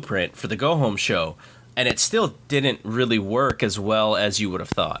the blueprint for the go home show. And it still didn't really work as well as you would have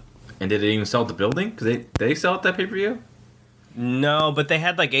thought. And did it even sell at the building? Because they sell at that pay-per-view? No, but they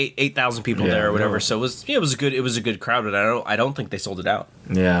had like 8,000 people there or whatever. No. So it was a good crowd, but I don't think they sold it out.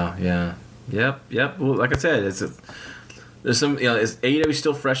 Yeah. Yep. Well, like I said, there's some AEW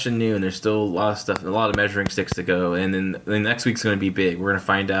still fresh and new, and there's still a lot of stuff, a lot of measuring sticks to go. And then the next week's going to be big. We're going to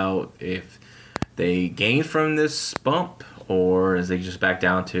find out if they gained from this bump, or is they just back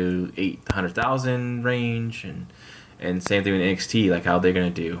down to 800,000 range, and same thing with NXT, like how they're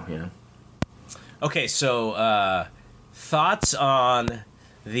going to do, Okay, so thoughts on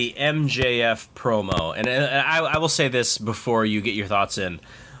the MJF promo, and I will say this before you get your thoughts in.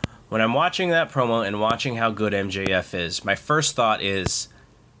 When I'm watching that promo and watching how good MJF is, my first thought is,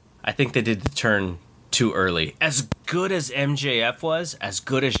 I think they did the turn too early. As good as MJF was, as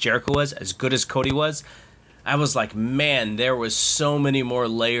good as Jericho was, as good as Cody was, I was like, man, there was so many more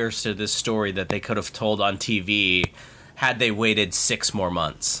layers to this story that they could have told on TV had they waited 6 more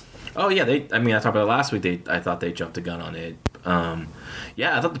months. Oh yeah, I talked about it last week. I thought they jumped the gun on it.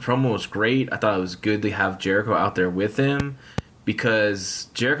 Yeah, I thought the promo was great. I thought it was good to have Jericho out there with him because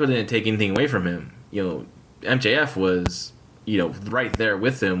Jericho didn't take anything away from him. MJF was, right there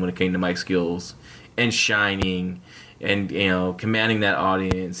with him when it came to mic skills and shining and, commanding that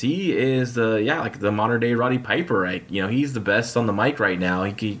audience. He is the modern day Roddy Piper, right? He's the best on the mic right now.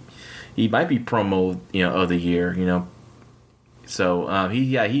 He might be promo, of the year, So,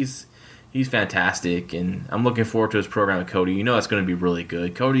 he's fantastic, and I'm looking forward to his program with Cody. It's going to be really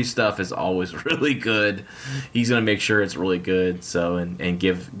good. Cody's stuff is always really good. He's going to make sure it's really good, so and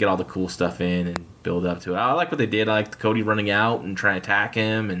get all the cool stuff in and build up to it. I like what they did. I like Cody running out and trying to attack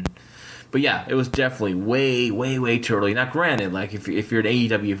him, but yeah, it was definitely way, way, way too early. Now, granted, like if you're an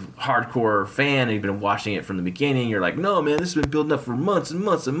AEW hardcore fan and you've been watching it from the beginning, you're like, no, man, this has been building up for months and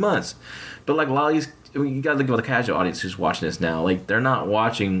months and months. But like a lot of these, you gotta look at the casual audience who's watching this now. Like, they're not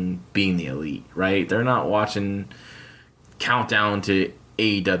watching Being the Elite, right? They're not watching Countdown to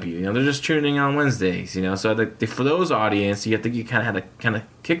AEW. They're just tuning in on Wednesdays. So for those audience, you think you kind of had to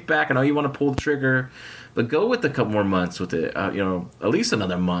kick back. I know you want to pull the trigger, but go with a couple more months with it. At least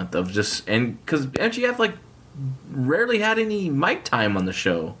another month of just because MGF rarely had any mic time on the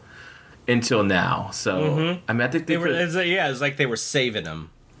show until now. So I think they were. It's like they were saving him.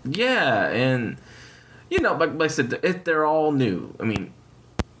 Yeah, and like I said, they're all new.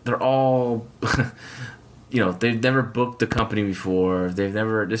 They're all, they've never booked the company before.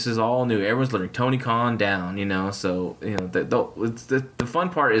 This is all new. Everyone's learning Tony Khan down, So, the fun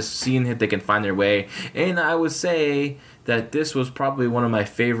part is seeing if they can find their way. And I would say that this was probably one of my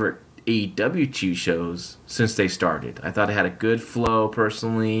favorite AEW TV shows since they started. I thought it had a good flow,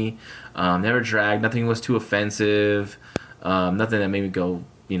 personally. Never dragged. Nothing was too offensive. Nothing that made me go,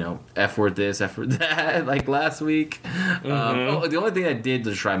 F word this, F word that, like last week. The only thing that did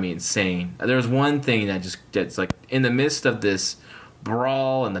to drive me insane, there was one thing that just gets like in the midst of this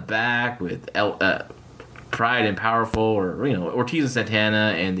brawl in the back with Pride and Powerful, or Ortiz and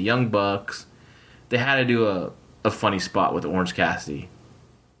Santana and the Young Bucks, they had to do a funny spot with Orange Cassidy.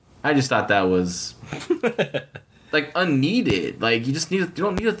 I just thought that was like unneeded. Like you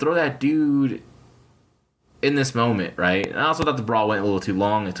don't need to throw that dude in this moment, right? And I also thought the brawl went a little too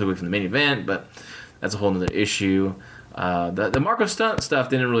long. It took away from the main event, but that's a whole other issue. The Marco Stunt stuff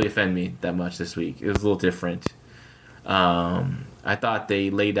didn't really offend me that much this week. It was a little different. I thought they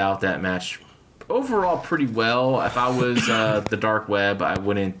laid out that match overall pretty well. If I was the dark web, I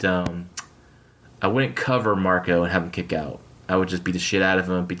wouldn't cover Marco and have him kick out. I would just beat the shit out of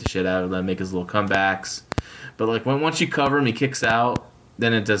him, make his little comebacks. But like once you cover him, he kicks out.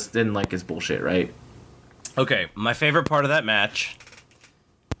 Then it's bullshit, right? Okay, my favorite part of that match,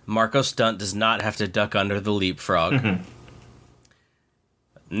 Marco Stunt does not have to duck under the leapfrog.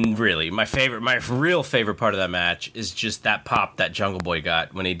 Really, my real favorite part of that match is just that pop that Jungle Boy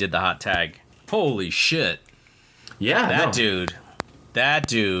got when he did the hot tag. Holy shit. Yeah, that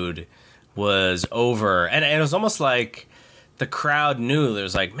dude was over. And it was almost like the crowd knew. There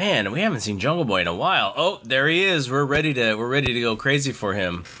was like, man, we haven't seen Jungle Boy in a while. Oh, there he is. We're ready to go crazy for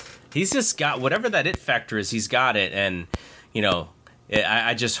him. He's just got whatever that it factor is. He's got it, and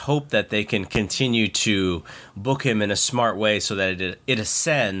I just hope that they can continue to book him in a smart way so that it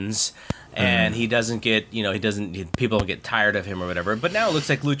ascends, and he doesn't get people don't get tired of him or whatever. But now it looks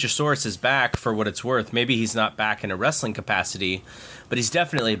like Luchasaurus is back for what it's worth. Maybe he's not back in a wrestling capacity, but he's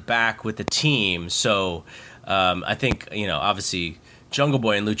definitely back with the team. So I think obviously, Jungle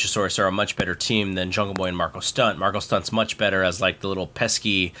Boy and Luchasaurus are a much better team than Jungle Boy and Marco Stunt. Marco Stunt's much better as like the little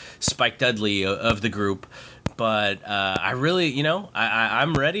pesky Spike Dudley of the group. But I really,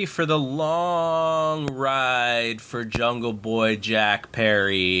 I'm ready for the long ride for Jungle Boy Jack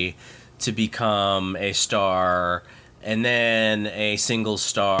Perry to become a star, and then a single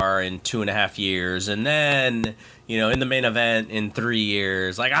star in 2.5 years, and then in the main event in 3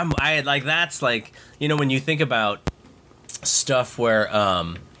 years. Like that's like when you think about stuff where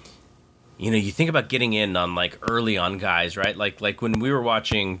you think about getting in on like early on guys, right? Like when we were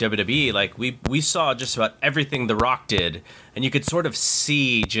watching WWE, like we saw just about everything The Rock did, and you could sort of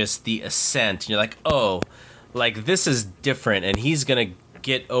see just the ascent. And you're like, oh, like this is different, and he's gonna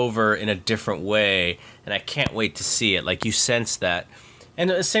get over in a different way, and I can't wait to see it. Like you sense that. And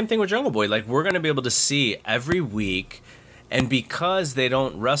the same thing with Jungle Boy. Like we're gonna be able to see every week. And because they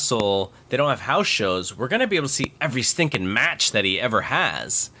don't wrestle, they don't have house shows, we're going to be able to see every stinking match that he ever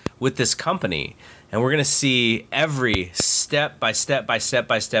has. with this company, and we're gonna see every step by step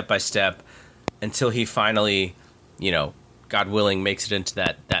until he finally, God willing, makes it into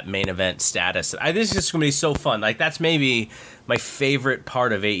that main event status. I think it's just gonna be so fun. Like, that's maybe my favorite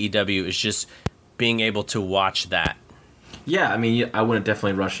part of AEW, is just being able to watch that. Yeah, I mean, I wouldn't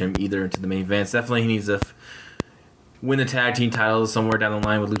definitely rush him either into the main events. Definitely he needs to win the tag team titles somewhere down the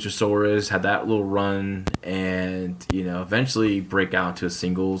line with Luchasaurus, have that little run, and eventually break out into a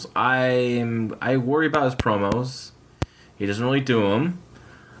singles. I worry about his promos. He doesn't really do them.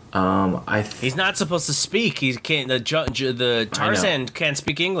 He's not supposed to speak. He can't. The Tarzan can't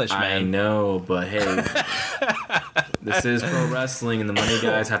speak English, man. I know, but hey, this is pro wrestling, and the money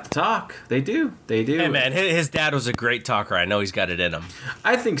guys have to talk. They do. Hey, man, his dad was a great talker. I know he's got it in him.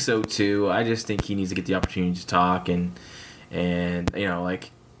 I think so too. I just think he needs to get the opportunity to talk, and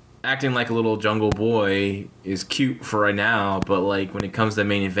like acting like a little jungle boy is cute for right now, but like when it comes to the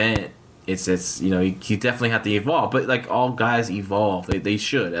main event, it's you definitely have to evolve. But like all guys evolve, they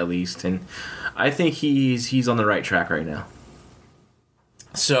should at least, and I think he's on the right track right now.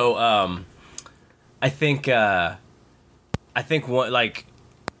 So I think one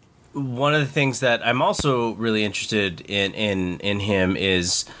of the things that I'm also really interested in him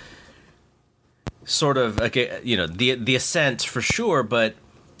is sort of like the ascent for sure, but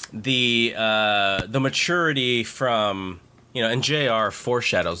the maturity from. And JR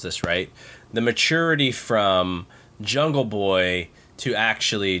foreshadows this, right? The maturity from Jungle Boy to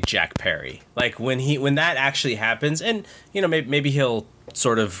actually Jack Perry. Like when that actually happens, and maybe he'll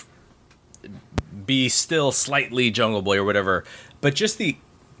sort of be still slightly Jungle Boy or whatever, but just the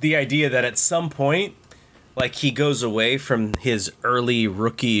idea that at some point, like, he goes away from his early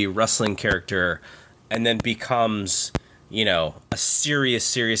rookie wrestling character and then becomes a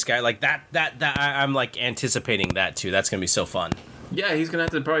serious guy like that. I'm like anticipating that too. That's gonna be so fun. Yeah, he's gonna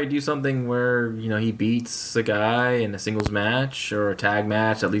have to probably do something where he beats a guy in a singles match or a tag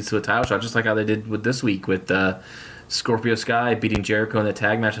match that leads to a title shot, just like how they did with this week with Scorpio Sky beating Jericho in the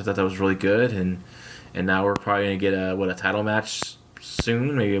tag match. I thought that was really good, and now we're probably gonna get a title match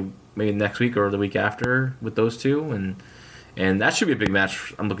soon, maybe next week or the week after with those two, and that should be a big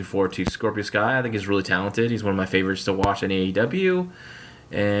match. I'm looking forward to. Scorpio Sky, I think, is really talented. He's one of my favorites to watch in AEW.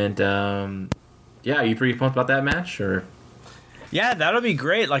 And, are you pretty pumped about that match? Or? Yeah, that'll be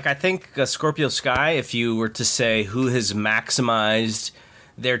great. Like, I think Scorpio Sky, if you were to say who has maximized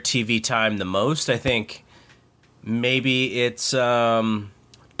their TV time the most, I think maybe it's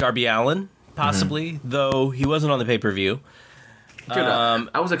Darby Allin, possibly, though he wasn't on the pay-per-view. Dude,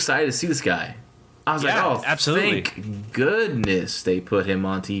 I was excited to see this guy. I was absolutely. Thank goodness they put him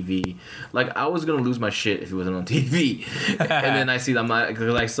on TV. Like, I was gonna lose my shit if he wasn't on TV. And then I see,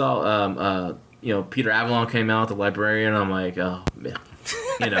 because I saw, Peter Avalon came out, the librarian. I'm like, oh man,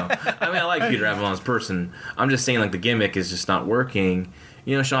 I mean, I like Peter Avalon as a person. I'm just saying, like, the gimmick is just not working.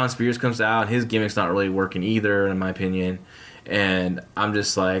 Sean Spears comes out, his gimmick's not really working either, in my opinion. And I'm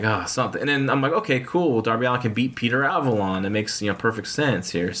just like, something. And then I'm like, okay, cool. Darby Allin can beat Peter Avalon. It makes perfect sense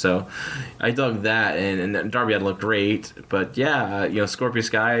here. So I dug that, and Darby Allin looked great. But yeah, Scorpio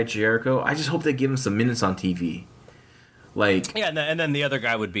Sky, Jericho. I just hope they give him some minutes on TV. Like, yeah, and then the other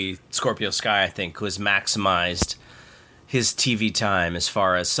guy would be Scorpio Sky, I think, who has maximized his TV time as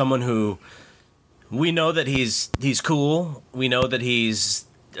far as someone who we know that he's cool. We know that he's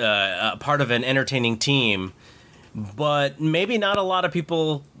part of an entertaining team. But maybe not a lot of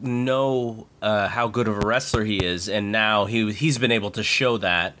people know how good of a wrestler he is, and now he's been able to show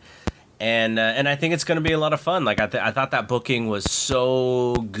that, and I think it's going to be a lot of fun. Like, I thought that booking was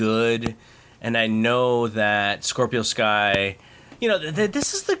so good, and I know that Scorpio Sky,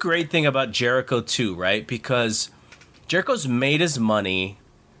 this is the great thing about Jericho too, right? Because Jericho's made his money.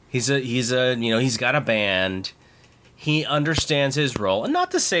 He's got a band. He understands his role, and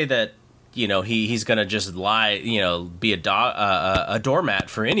not to say that. He's gonna just lie, be a doormat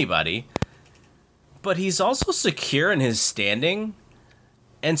for anybody. But he's also secure in his standing,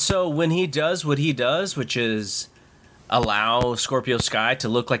 and so when he does what he does, which is allow Scorpio Sky to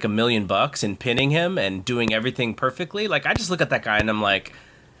look like $1 million and pinning him and doing everything perfectly, like, I just look at that guy and I'm like,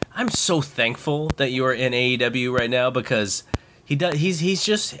 I'm so thankful that you're in AEW right now, because he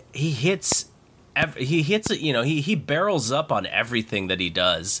barrels up on everything that he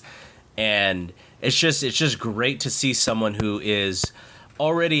does. And it's just great to see someone who is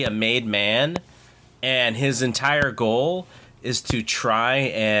already a made man, and his entire goal is to try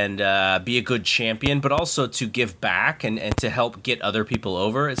and be a good champion, but also to give back and to help get other people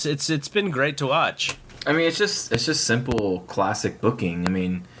over. It's been great to watch. I mean, it's just simple classic booking. I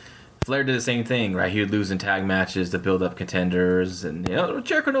mean, Flair did the same thing, right? He would lose in tag matches to build up contenders, and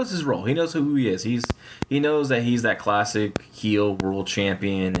Jericho knows his role. He knows who he is. He knows that he's that classic heel world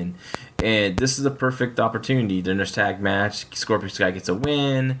champion, and this is a perfect opportunity. Then there's tag match. Scorpio Sky gets a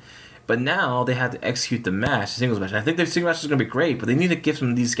win. But now they have to execute the match, the singles match. I think the singles match is going to be great, but they need to give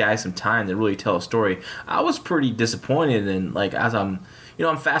these guys some time to really tell a story. I was pretty disappointed, and like as I'm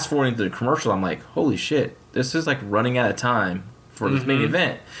fast forwarding to the commercial, I'm like, holy shit, this is like running out of time for this main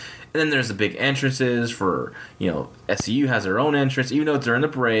event. And then there's the big entrances for SCU has their own entrance, even though it's during the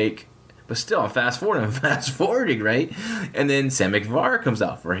break. But still, I'm fast forwarding, right? And then Sam McVar comes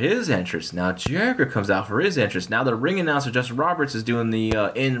out for his entrance. Now Jericho comes out for his entrance. Now the ring announcer, Justin Roberts, is doing the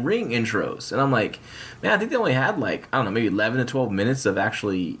in-ring intros. And I'm like, man, I think they only had maybe 11 to 12 minutes of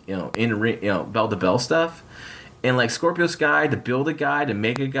actually, in-ring, bell-to-bell stuff. And like Scorpio Sky, to build a guy, to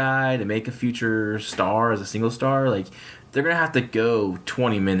make a future star as a single star, like they're going to have to go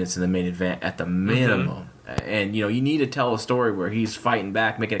 20 minutes in the main event at the minimum. And, you need to tell a story where he's fighting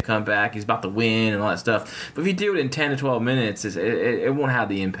back, making a comeback, he's about to win and all that stuff. But if you do it in 10 to 12 minutes, it won't have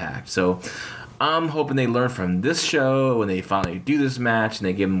the impact. So I'm hoping they learn from this show when they finally do this match and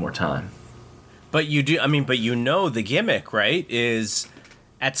they give him more time. But the gimmick, right, is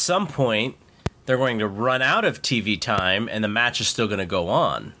at some point they're going to run out of TV time and the match is still going to go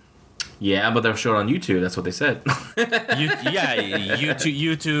on. Yeah, but they'll show it on YouTube. That's what they said. YouTube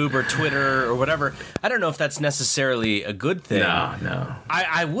or Twitter or whatever. I don't know if that's necessarily a good thing. No.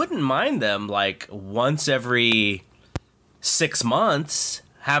 I wouldn't mind them like once every 6 months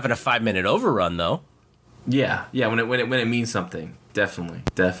having a 5-minute overrun though. Yeah. When it means something, definitely.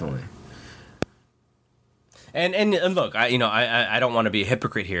 And look, I don't want to be a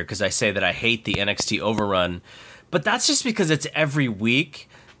hypocrite here because I say that I hate the NXT overrun, but that's just because it's every week.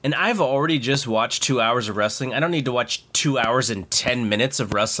 And I've already just watched 2 hours of wrestling. I don't need to watch 2 hours and 10 minutes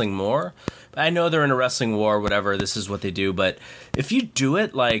of wrestling more. I know they're in a wrestling war, whatever. This is what they do. But if you do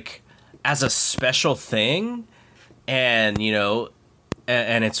it like as a special thing, and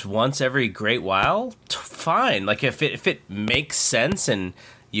and it's once every great while, fine. Like if it makes sense and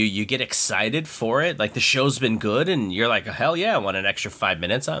you get excited for it, like the show's been good, and you're like, hell yeah, I want an extra 5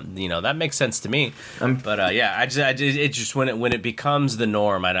 minutes. That makes sense to me. It just when it becomes the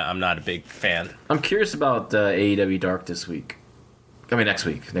norm, I'm not a big fan. I'm curious about AEW Dark this week. Next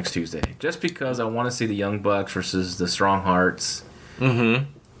week, next Tuesday, just because I want to see the Young Bucks versus the Strong Hearts,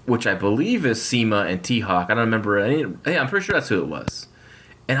 which I believe is SEMA and T-Hawk. I don't remember. I'm pretty sure that's who it was,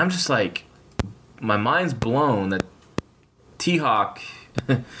 and I'm just like, my mind's blown that T-Hawk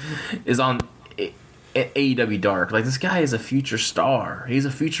is on AEW Dark. Like, this guy is a future star. He's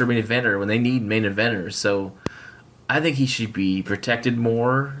a future main eventer when they need main eventers. So I think he should be protected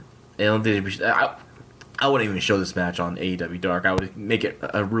more. I wouldn't even show this match on AEW Dark. I would make it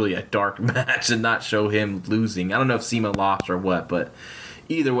a dark match and not show him losing. I don't know if SEMA lost or what, but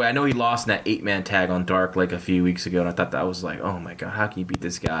either way, I know he lost in that 8-man tag on Dark like a few weeks ago, and I thought that was like, oh my god, how can you beat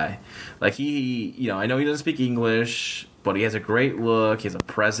this guy? Like, I know he doesn't speak English, but he has a great look. He has a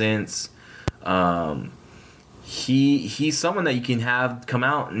presence. He's someone that you can have come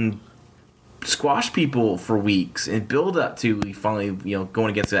out and squash people for weeks and build up to finally,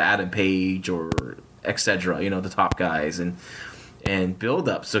 going against Adam Page or etc. The top guys and build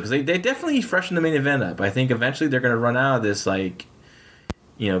up. So because they definitely freshen the main event up. I think eventually they're going to run out of this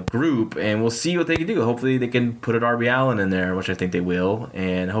group, and we'll see what they can do. Hopefully they can put a Darby Allin in there, which I think they will,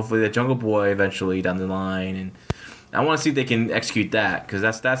 and hopefully the Jungle Boy eventually down the line. And I want to see if they can execute that, because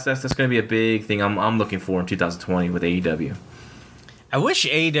that's going to be a big thing I'm looking for in 2020 with AEW. I wish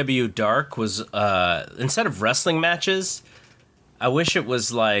AEW Dark was instead of wrestling matches, I wish it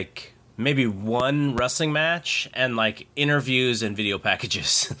was like maybe one wrestling match and like interviews and video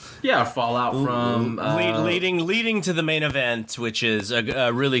packages. Yeah, fallout from leading to the main event, which is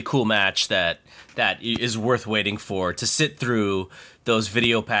a really cool match that is worth waiting for, to sit through those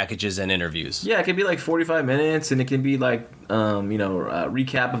video packages and interviews. Yeah, it could be like 45 minutes, and it can be like a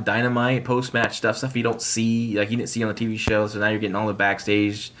recap of Dynamite, post-match stuff you don't see, like you didn't see on the TV show, so now you're getting all the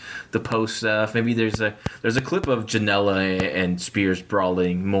backstage, the post stuff. Maybe there's a clip of Janela and Spears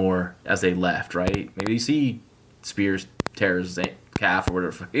brawling more as they left, right? Maybe you see Spears tear his calf or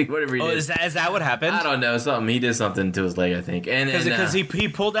whatever he did. Is that what happened? I don't know. He did something to his leg, I think. Because he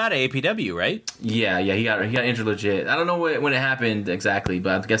pulled out of APW, right? Yeah, he got injured legit. I don't know when it happened exactly,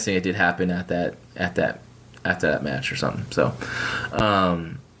 but I'm guessing it did happen at that match or something. So,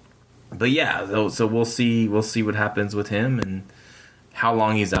 but yeah, so we'll see what happens with him and how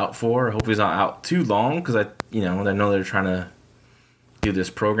long he's out for. I hope he's not out too long, because I know they're trying to do this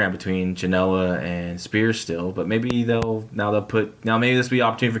program between Janela and Spears still, but maybe maybe this will be an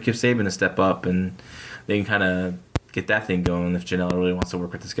opportunity for Kip Sabian to step up and they can kind of get that thing going if Janela really wants to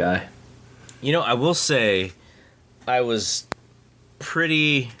work with this guy. You know, I will say I was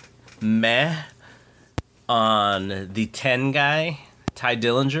pretty meh on the 10 guy, Ty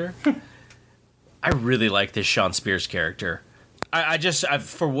Dillinger. I really like this Sean Spears character. I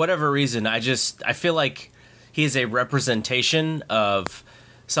for whatever reason, I feel like he is a representation of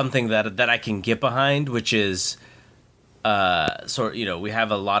something that I can get behind, which is we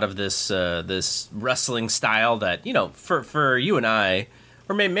have a lot of this wrestling style that, for you and I,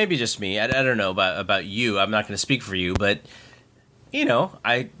 or maybe just me, I don't know about you, I'm not going to speak for you, but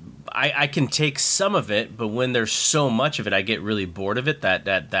I can take some of it, but when there's so much of it, I get really bored of it,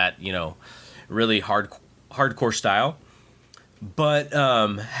 that really hardcore style. But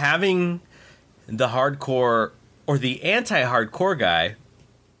having the hardcore or the anti-hardcore guy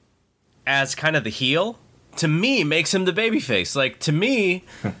as kind of the heel, to me, makes him the babyface. Like, to me,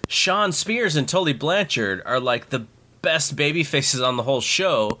 Sean Spears and Tully Blanchard are like the best babyfaces on the whole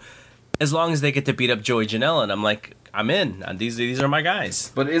show, as long as they get to beat up Joey Janela. And I'm like, I'm in. These are my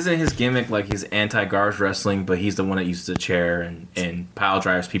guys. But isn't his gimmick like he's anti-guards wrestling, but he's the one that uses the chair and pile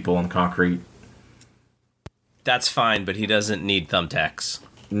drives people on concrete? That's fine, but he doesn't need thumbtacks.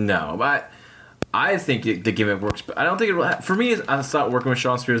 No, but I think the gimmick works. But I don't think it will. For me, I thought working with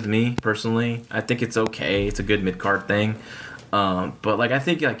Sean Spears, me personally, I think it's okay. It's a good mid card thing. But like I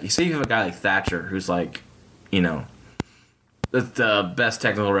think like you say you have a guy like Thatcher who's like, the best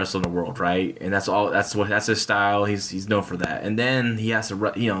technical wrestler in the world, right? And that's his style. He's known for that. And then he has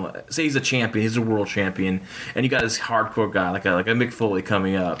to, say he's a champion, he's a world champion, and you got this hardcore guy like a Mick Foley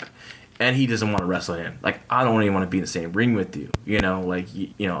coming up, and he doesn't want to wrestle him. Like, I don't even want to be in the same ring with you. You're not even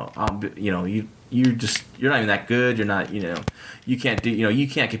that good. You're not, you can't do, you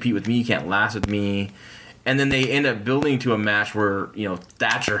can't compete with me. You can't last with me. And then they end up building to a match where,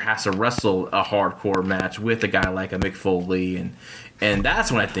 Thatcher has to wrestle a hardcore match with a guy like a Mick Foley, and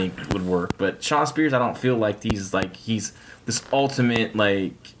that's when I think would work. But Sean Spears, I don't feel like he's this ultimate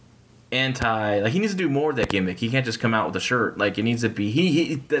he needs to do more of that gimmick. He can't just come out with a shirt. Like, it needs to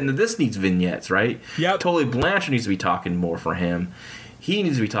be this needs vignettes, right? Yep. Totally Blanchard needs to be talking more for him. He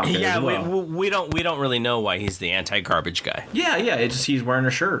needs to be talking as well. we don't really know why he's the anti-garbage guy. Yeah, it's just he's wearing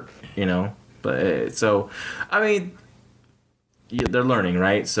a shirt, But so, I mean, they're learning,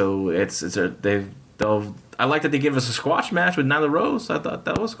 right? So I like that they give us a squash match with Nyla Rose. I thought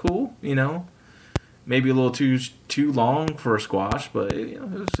that was cool. Maybe a little too long for a squash, but it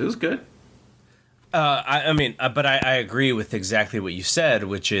was good. But I agree with exactly what you said,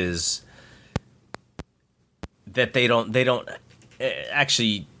 which is that they don't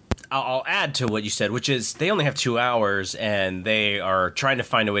actually. I'll add to what you said, which is they only have 2 hours, and they are trying to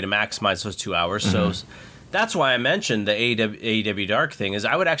find a way to maximize those 2 hours. Mm-hmm. So that's why I mentioned the AEW Dark thing, is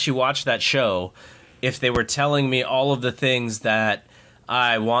I would actually watch that show if they were telling me all of the things that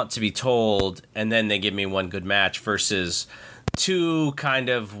I want to be told, and then they give me one good match versus two kind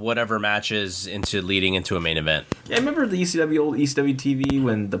of whatever matches leading into a main event. Yeah, I remember the old ECW TV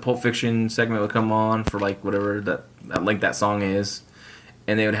when the Pulp Fiction segment would come on for like whatever that song is.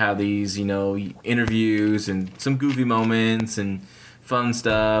 And they would have these, interviews and some goofy moments and fun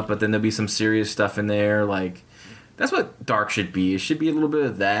stuff, but then there'll be some serious stuff in there. Like, that's what Dark should be. It should be a little bit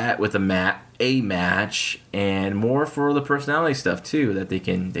of that with a match, and more for the personality stuff too that they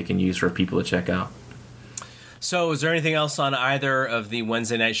can use for people to check out. So, is there anything else on either of the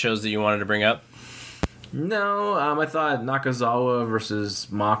Wednesday night shows that you wanted to bring up? No, I thought Nakazawa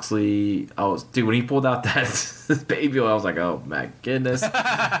versus Moxley. When he pulled out that baby oil, I was like, oh my goodness.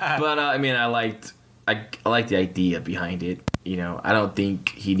 But I liked the idea behind it. I don't think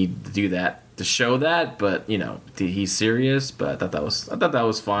he needed to do that to show that, but he's serious. But I thought that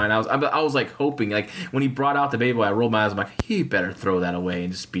was fine. I was like hoping, like when he brought out the baby oil, I rolled my eyes. I'm like, he better throw that away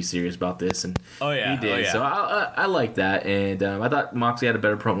and just be serious about this. And he did. So I like that, and I thought Moxley had a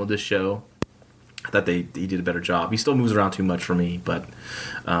better promo this show. I thought he did a better job. He still moves around too much for me, but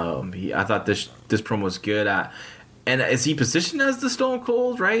I thought this promo was good. And is he positioned as the Stone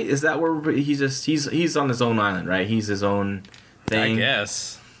Cold? Right? Is that where he's on his own island? Right? He's his own thing. I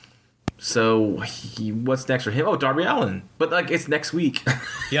guess. So what's next for him? Oh, Darby Allin. But it's next week.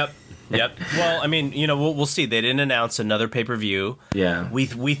 Yep. Well, we'll see. They didn't announce another pay-per-view. Yeah. We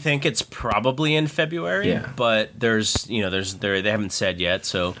think it's probably in February. Yeah. But they haven't said yet.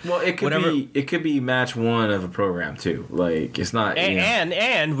 So it could be match one of a program too. Like, it's not.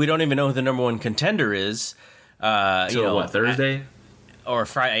 And we don't even know who the number one contender is. Thursday or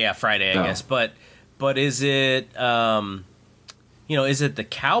Friday? Yeah, Friday, I guess. But is it? is it the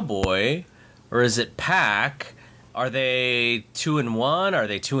Cowboy or is it Pac? Are they 2-1? Are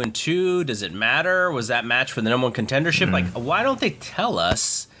they 2-2? Does it matter? Was that match for the number one contendership? Like, why don't they tell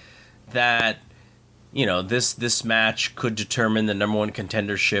us that, this match could determine the number one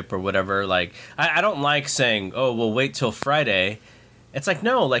contendership or whatever? Like, I don't like saying, oh, we'll wait till Friday. It's like,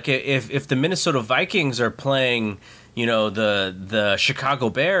 no, like if the Minnesota Vikings are playing, the Chicago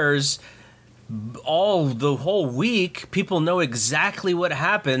Bears, the whole week, people know exactly what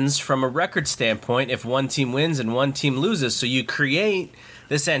happens from a record standpoint if one team wins and one team loses. So you create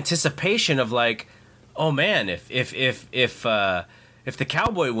this anticipation of like, oh man, if the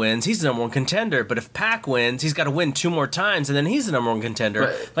Cowboy wins, he's the number one contender. But if Pac wins, he's got to win 2 more times, and then he's the number one contender.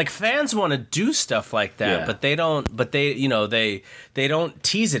 But, like, fans want to do stuff like that, but they don't. But they don't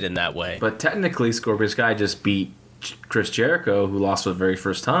tease it in that way. But technically, Scorpio Sky just beat Chris Jericho, who lost for the very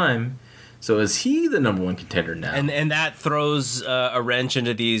first time. So is he the number one contender now? And that throws a wrench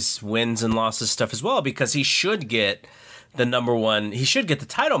into these wins and losses stuff as well, because he should get the number one. He should get the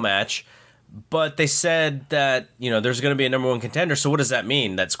title match, but they said that there's going to be a number one contender. So what does that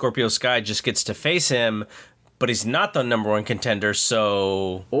mean? That Scorpio Sky just gets to face him, but he's not the number one contender.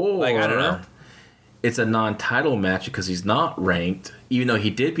 So I don't know. It's a non-title match because he's not ranked. Even though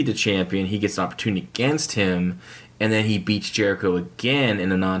he did beat the champion, he gets an opportunity against him, and then he beats Jericho again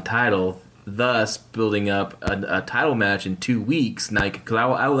in a non-title, thus building up a title match in 2 weeks. Now, because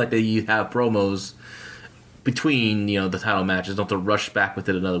I would like that you have promos between the title matches, don't have to rush back with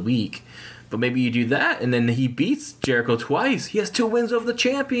it another week. But maybe you do that, and then he beats Jericho twice. He has 2 wins over the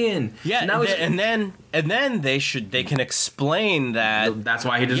champion. Yeah, now and then they can explain that that's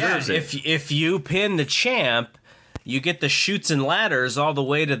why he deserves it. If you pin the champ, you get the chutes and ladders all the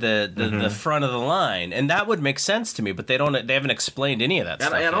way to the front of the line, and that would make sense to me. But they haven't explained any of that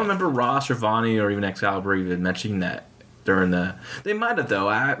stuff. I don't remember Ross or Vonnie or even Excalibur even mentioning that during the. They might have though.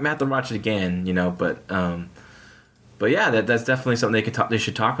 I might have to watch it again, But yeah, that's definitely something they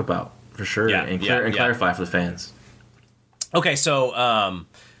should talk about for sure, and clarify for the fans. Okay, so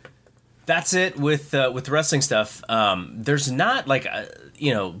that's it with wrestling stuff. There's not like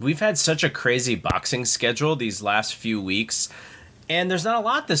we've had such a crazy boxing schedule these last few weeks, and there's not a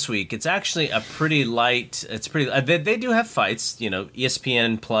lot this week. It's actually a pretty light. It's pretty. They do have fights.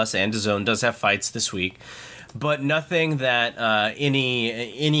 ESPN Plus and DAZN does have fights this week, but nothing that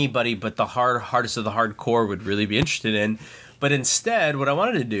anybody but the hardest of the hardcore would really be interested in. But instead, what I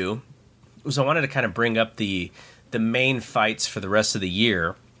wanted to do was I wanted to kind of bring up the main fights for the rest of the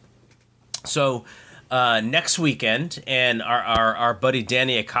year. So next weekend, and our buddy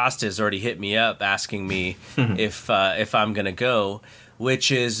Danny Acosta has already hit me up asking me if I'm going to go,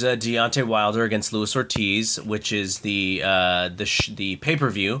 which is Deontay Wilder against Luis Ortiz, which is the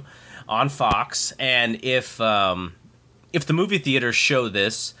pay-per-view on Fox. And if the movie theaters show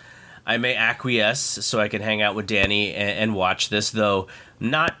this, I may acquiesce so I can hang out with Danny and watch this, though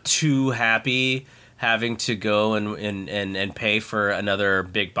not too happy having to go and pay for another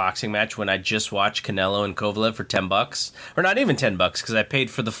big boxing match when I just watched Canelo and Kovalev for $10, or not even $10, because I paid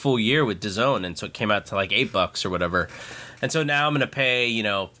for the full year with DAZN, and so it came out to like $8 or whatever. And so now I'm going to pay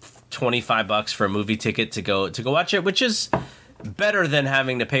 $25 for a movie ticket to go watch it, which is better than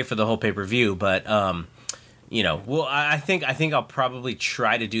having to pay for the whole pay-per-view. But well, I think I'll probably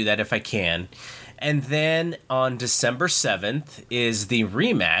try to do that if I can. And then on December 7th is the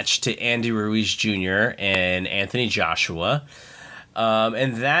rematch to Andy Ruiz Jr. and Anthony Joshua.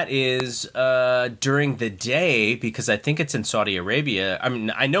 And that is during the day, because I think it's in Saudi Arabia. I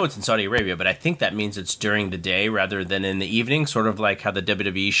mean, I know it's in Saudi Arabia, but I think that means it's during the day rather than in the evening, sort of like how the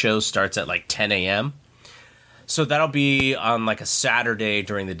WWE show starts at like 10 a.m. So that'll be on like a Saturday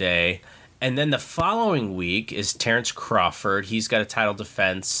during the day. And then the following week is Terrence Crawford. He's got a title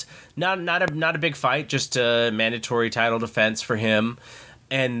defense. Not a big fight, just a mandatory title defense for him.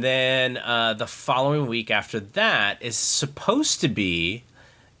 And then the following week after that is supposed to be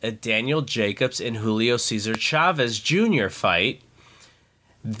a Daniel Jacobs and Julio Cesar Chavez Jr. fight.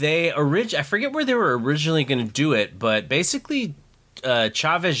 I forget where they were originally going to do it, but basically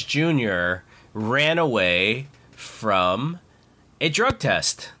Chavez Jr. ran away from a drug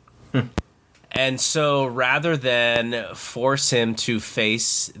test. And so rather than force him to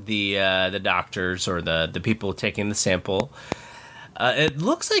face the doctors or the people taking the sample, it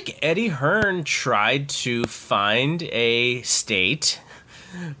looks like Eddie Hearn tried to find a state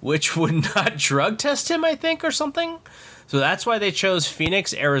which would not drug test him, I think, or something. So that's why they chose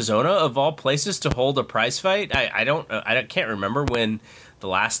Phoenix, Arizona, of all places, to hold a prize fight. I can't remember when the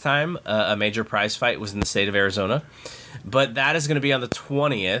last time a major prize fight was in the state of Arizona, but that is going to be on the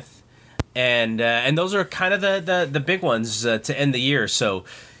 20th. and those are kind of the big ones to end the year. So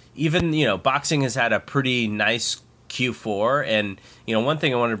even boxing has had a pretty nice Q4, and one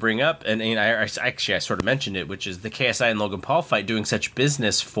thing I wanted to bring up, and I sort of mentioned it, which is the KSI and Logan Paul fight doing such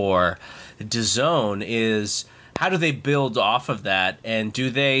business for DAZN, is how do they build off of that, and do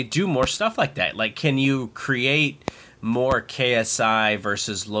they do more stuff like that? Like, can you create more KSI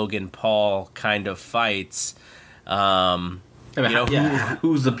versus Logan Paul kind of fights? Who's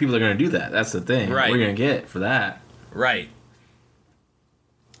the people that are going to do that? That's the thing. Right. We're going to get for that. Right.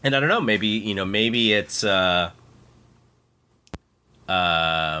 And I don't know, maybe it's who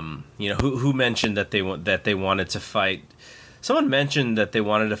mentioned that they wanted to fight. Someone mentioned that they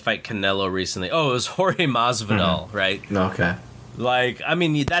wanted to fight Canelo recently. Oh, it was Jorge Masvidal, right? Okay. Like, I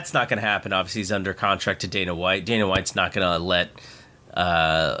mean, that's not going to happen. Obviously, he's under contract to Dana White. Dana White's not going to let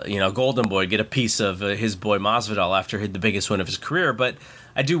Golden Boy get a piece of his boy Masvidal after the biggest win of his career. But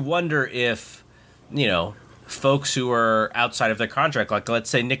I do wonder if, folks who are outside of their contract, like let's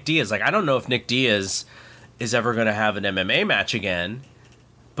say Nick Diaz, like I don't know if Nick Diaz is ever going to have an MMA match again,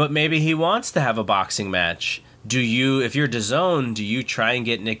 but maybe he wants to have a boxing match. If you're DAZN, do you try and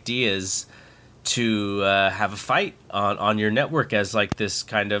get Nick Diaz to have a fight on your network as like this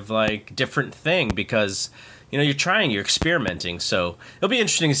kind of like different thing? Because you're experimenting, so it'll be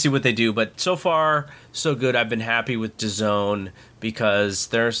interesting to see what they do. But so far, so good. I've been happy with DAZN because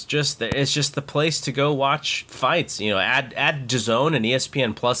it's just the place to go watch fights. Add DAZN and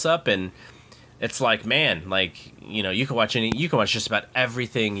ESPN Plus up, and it's like, man, like you can watch just about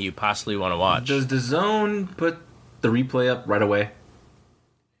everything you possibly want to watch. Does DAZN put the replay up right away?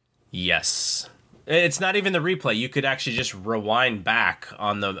 Yes, it's not even the replay. You could actually just rewind back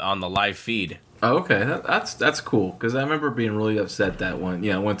on the live feed. Oh, okay, that's cool, because I remember being really upset that one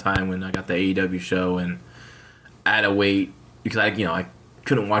time when I got the AEW show and I had to wait because I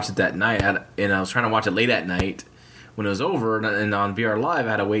couldn't watch it that night, and I was trying to watch it late at night when it was over, and on VR Live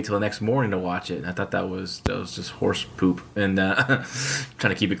I had to wait till the next morning to watch it, and I thought that was just horse poop, and trying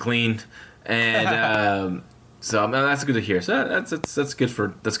to keep it clean, and so that's good to hear. So that's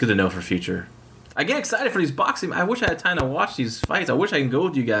good to know for future. I get excited for these boxing. I wish I had time to watch these fights. I wish I can go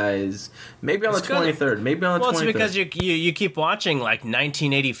with you guys. Maybe on the 23rd. Well, it's because you keep watching like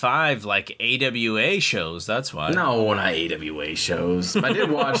 1985 like AWA shows. That's why. No, not AWA shows. I did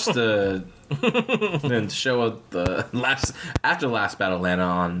watch the show of the last Battle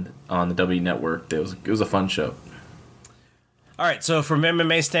Atlanta on the W Network. It was a fun show. All right, so from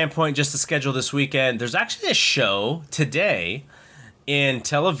MMA standpoint, just the schedule this weekend, there's actually a show today in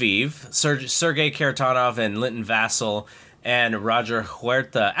Tel Aviv. Sergey Karatanov and Linton Vassell and Roger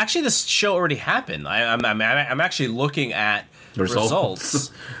Huerta. Actually, this show already happened. I'm actually looking at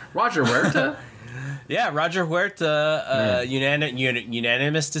results. Roger Huerta? Yeah, Roger Huerta,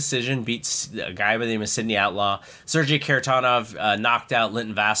 unanimous decision, beats a guy by the name of Sidney Outlaw. Sergey Karatanov knocked out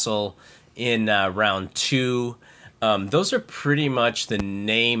Linton Vassell in round 2. Those are pretty much the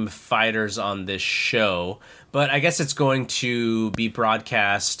name fighters on this show. But I guess it's going to be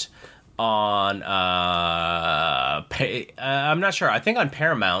broadcast on, I'm not sure. I think on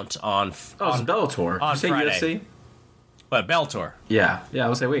Paramount on it's Bellator. On Friday. UFC? What, Bellator? Yeah. I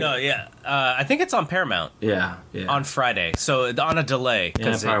was saying, wait. No, yeah. I think it's on Paramount. Yeah. On Friday. So on a delay.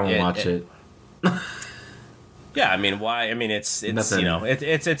 Yeah, I probably won't watch it. Yeah, I mean, why? I mean, it's Nothing.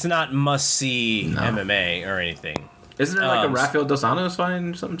 It's not must-see MMA or anything. Isn't there like a Rafael Dos Anjos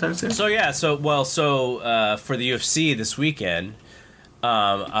fighting sometime soon? So yeah, for the UFC this weekend,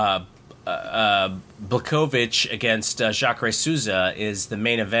 Blachowicz against Jacare Souza is the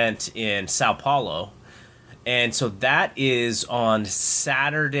main event in Sao Paulo, and so that is on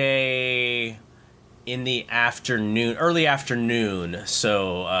Saturday in the afternoon, early afternoon.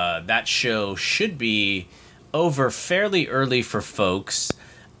 So that show should be over fairly early for folks.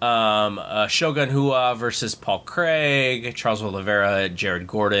 Shogun Rua versus Paul Craig, Charles Oliveira, Jared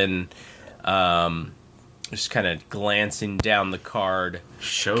Gordon. Just kind of glancing down the card.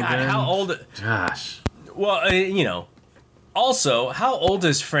 Shogun? God, how old? Gosh. Well, also, how old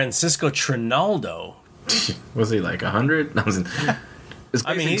is Francisco Trinaldo? Was he like 100? Is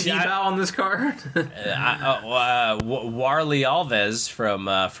he's T-Bow on this card? Warley Alves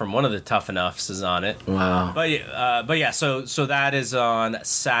from one of the Tough Enoughs is on it. Wow. But yeah, so that is on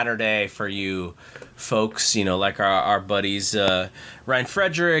Saturday for you folks. Like our buddies Ryan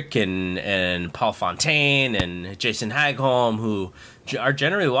Frederick and Paul Fontaine and Jason Hagholm, who are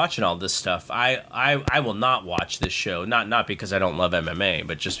generally watching all this stuff. I will not watch this show, not because I don't love MMA,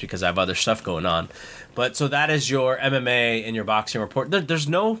 but just because I have other stuff going on. But so that is your MMA and your boxing report. There's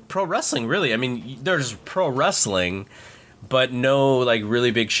no pro wrestling, really. I mean, there's pro wrestling, but no like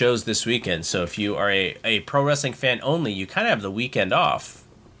really big shows this weekend. So if you are a pro wrestling fan only, you kind of have the weekend off.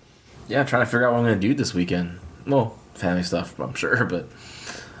 Yeah, I'm trying to figure out what I'm going to do this weekend. Well, family stuff, I'm sure, but,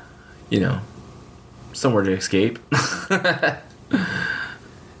 somewhere to escape.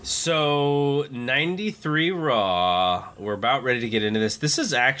 So, 93 Raw, we're about ready to get into this. This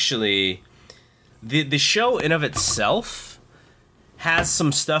is actually, the show in of itself has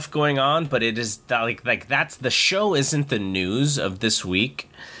some stuff going on, but it is, like that's, the show isn't the news of this week.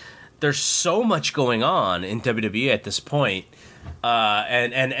 There's so much going on in WWE at this point.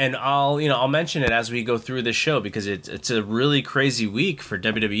 And I'll mention it as we go through the show because it's a really crazy week for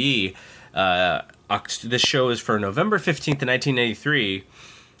WWE. This show is for November 15th, 1983,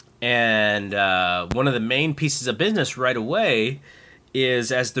 and one of the main pieces of business right away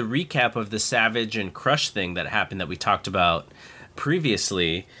is as the recap of the Savage and Crush thing that happened that we talked about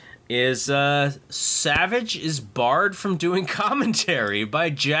previously. Is Savage is barred from doing commentary by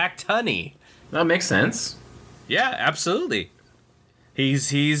Jack Tunney. That makes sense. Yeah, absolutely.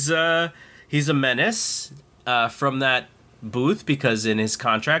 He's a menace from that booth because in his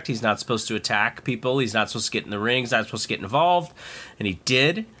contract he's not supposed to attack people. He's not supposed to get in the ring. He's not supposed to get involved, and he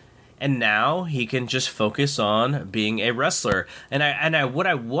did. And now he can just focus on being a wrestler. And what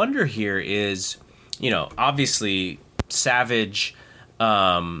I wonder here is, obviously Savage,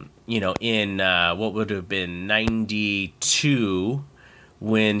 in what would have been 92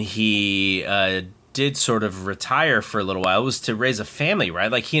 when he did sort of retire for a little while, was to raise a family,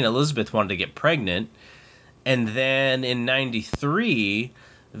 right? Like he and Elizabeth wanted to get pregnant. And then in 93,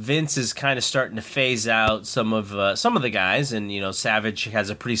 Vince is kind of starting to phase out some of the guys, and Savage has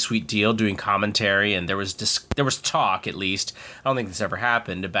a pretty sweet deal doing commentary, and there was talk, at least, I don't think this ever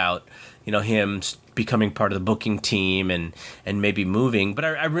happened, about him becoming part of the booking team and maybe moving. But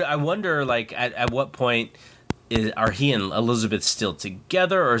I wonder, like, at what point are he and Elizabeth still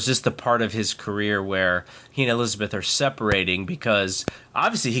together, or is this the part of his career where he and Elizabeth are separating? Because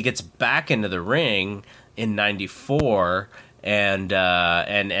obviously he gets back into the ring in 94 and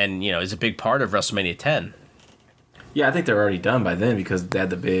is a big part of WrestleMania 10. Yeah, I think they're already done by then because they had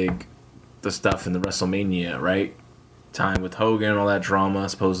the stuff in the WrestleMania, right? Time with Hogan and all that drama,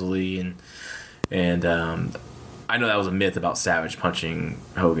 supposedly, and I know that was a myth about Savage punching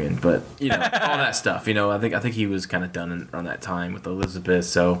Hogan, but all that stuff. I think he was kind of done around that time with Elizabeth.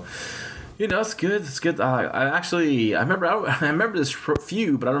 So, it's good. It's good. I remember this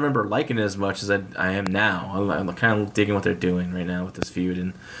feud, but I don't remember liking it as much as I am now. I'm kind of digging what they're doing right now with this feud,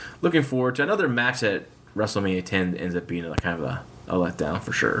 and looking forward to another match at WrestleMania 10. Ends up being kind of a letdown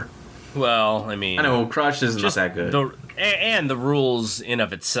for sure. Well, I mean, I know Crush is not that good, and the rules in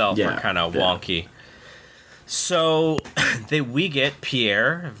of itself are kind of wonky. So we get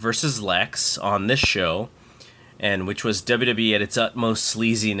Pierre versus Lex on this show, and which was WWE at its utmost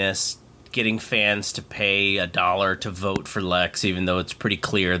sleaziness, getting fans to pay $1 to vote for Lex, even though it's pretty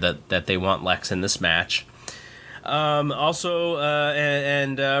clear that they want Lex in this match. Also,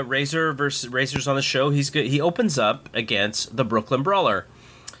 Razor's on the show. He's good. He opens up against the Brooklyn Brawler,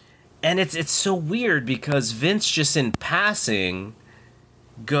 and it's so weird because Vince just in passing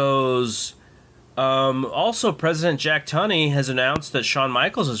goes. Also, President Jack Tunney has announced that Shawn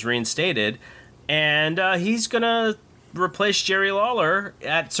Michaels is reinstated, and he's going to replace Jerry Lawler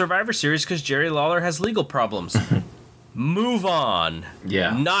at Survivor Series because Jerry Lawler has legal problems. Move on.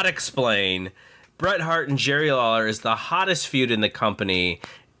 Yeah. Not explain. Bret Hart and Jerry Lawler is the hottest feud in the company,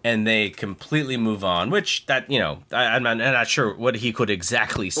 and they completely move on, which I'm not sure what he could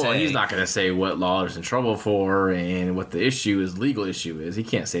exactly say. Well, he's not going to say what Lawler's in trouble for and what the legal issue is. He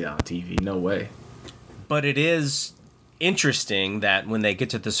can't say that on TV. No way. But it is interesting that when they get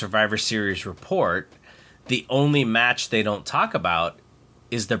to the Survivor Series report, the only match they don't talk about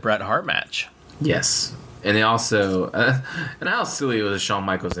is the Bret Hart match. Yes. And they also, and how silly it was Shawn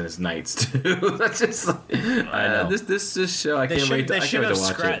Michaels and his Knights too. That's just, I know this show. I can't wait to watch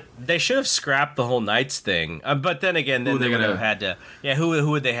it. They should have scrapped the whole Knights thing. But then again, they would have had to. Yeah,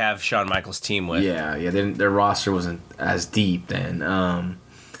 who would they have Shawn Michaels team with? Yeah. Their roster wasn't as deep then.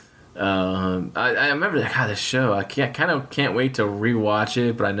 I remember this show. I can't wait to rewatch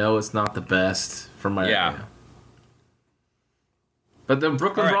it, but I know it's not the best from my. Yeah. But the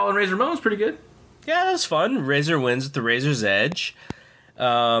Brooklyn Brawl and Razor Ramon was pretty good. Yeah, that was fun. Razor wins with the Razor's Edge.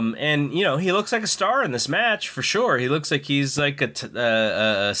 And, he looks like a star in this match, for sure. He looks like he's like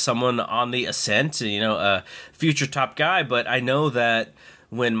someone on the ascent, a future top guy. But I know that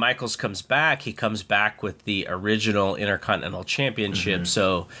when Michaels comes back, he comes back with the original Intercontinental Championship. Mm-hmm.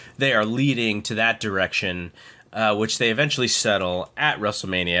 So they are leading to that direction, which they eventually settle at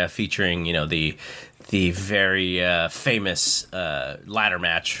WrestleMania, featuring, the the very famous ladder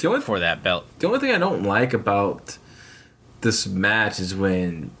match for that belt. The only thing I don't like about this match is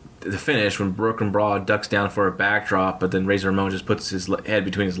when the finish, when Brooklyn Brawl ducks down for a backdrop, but then Razor Ramon just puts his head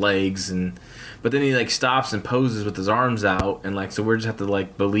between his legs, but then he like stops and poses with his arms out, and like so we just have to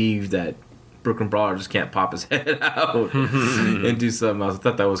like believe that Brooklyn Brawler just can't pop his head out and do something else. I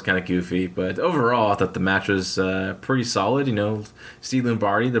thought that was kind of goofy, but overall I thought the match was pretty solid. Steve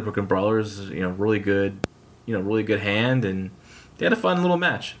Lombardi, the Brooklyn Brawler, is really good hand, and they had a fun little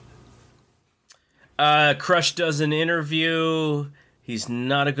match. Crush does an interview. He's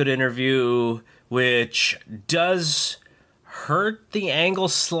not a good interview, which does hurt the angle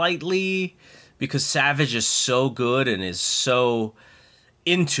slightly because Savage is so good and is so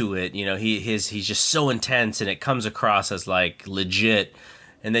into it. He's just so intense, and it comes across as like legit.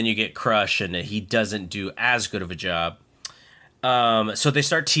 And then you get Crush, and he doesn't do as good of a job. So they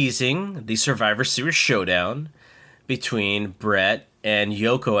start teasing the Survivor Series showdown between Brett and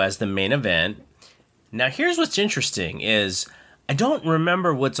Yoko as the main event. Now, here's what's interesting is I don't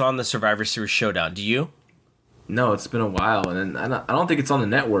remember what's on the Survivor Series showdown. Do you? No, it's been a while, and I don't think it's on the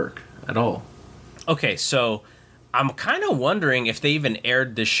network at all. Okay, so I'm kind of wondering if they even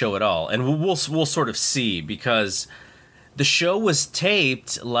aired this show at all, and we'll sort of see, because the show was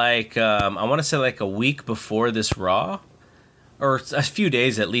taped like I want to say like a week before this Raw, or a few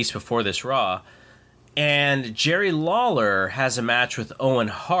days at least before this Raw, and Jerry Lawler has a match with Owen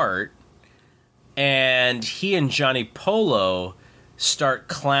Hart. And he and Johnny Polo start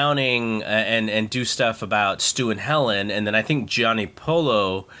clowning and do stuff about Stu and Helen. And then I think Johnny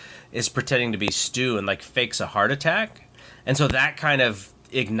Polo is pretending to be Stu and like fakes a heart attack. And so that kind of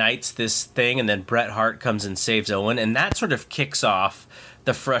ignites this thing. And then Bret Hart comes and saves Owen. And that sort of kicks off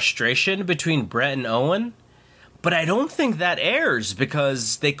the frustration between Bret and Owen. But I don't think that airs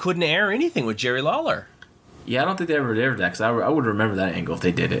because they couldn't air anything with Jerry Lawler. Yeah, I don't think they ever aired that because I would remember that angle if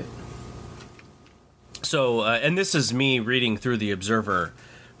they did it. So, and this is me reading through the Observer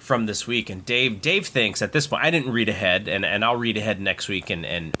from this week, and Dave thinks at this point, I didn't read ahead, and I'll read ahead next week,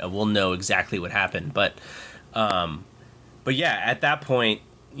 and we'll know exactly what happened. But yeah, at that point,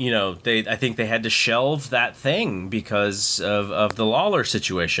 I think they had to shelve that thing because of the Lawler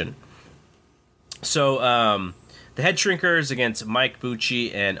situation. So, the Head Shrinkers against Mike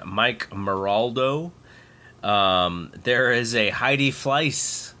Bucci and Mike Moraldo. There is a Heidi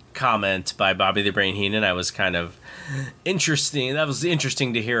Fleiss comment by Bobby the Brain Heenan. I was kind of interesting. That was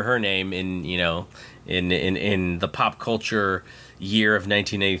interesting to hear her name in the pop culture year of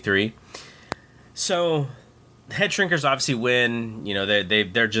 1983. So the Head Shrinkers obviously win.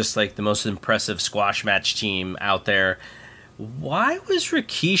 They're just like the most impressive squash match team out there. Why was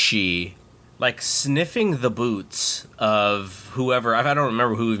Rikishi like sniffing the boots of whoever? I don't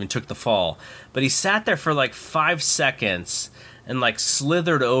remember who even took the fall, but he sat there for like 5 seconds and like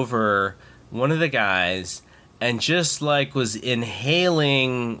slithered over one of the guys and just like was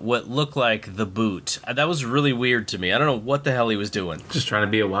inhaling what looked like the boot. That was really weird to me. I don't know what the hell he was doing. Just trying to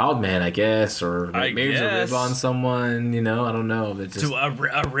be a wild man, I guess, or maybe it's a rib on someone. I don't know. It's just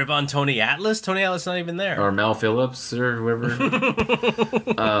a rib on Tony Atlas. Tony Atlas not even there. Or Mel Phillips or whoever.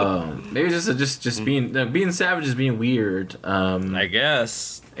 Maybe just being savage is being weird. I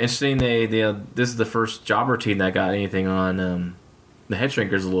guess. Interesting. They this is the first jobber team that got anything on the Head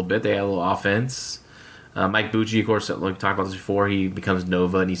Shrinkers a little bit. They had a little offense. Mike Bucci, of course, like talked about this before. He becomes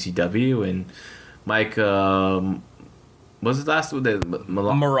Nova in ECW, and Mike what's his last one?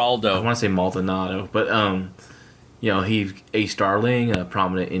 Moraldo. I want to say Maldonado, but he a Starling, a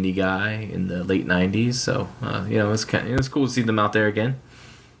prominent indie guy in the late '90s. So it's cool to see them out there again.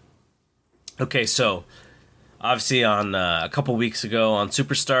 Okay, so obviously on a couple weeks ago on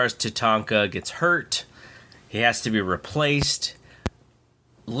Superstars, Tatanka gets hurt. He has to be replaced.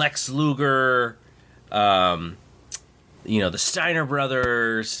 Lex Luger, the Steiner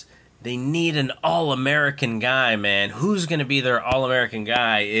brothers, they need an all-American guy, man. Who's going to be their all-American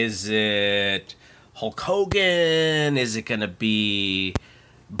guy? Is it Hulk Hogan? Is it going to be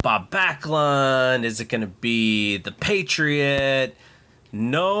Bob Backlund? Is it going to be the Patriot?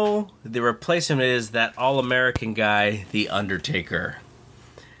 No, the replacement is that all-American guy, The Undertaker.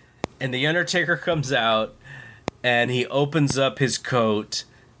 And The Undertaker comes out, and he opens up his coat,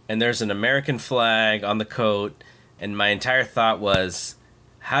 and there's an American flag on the coat, and my entire thought was,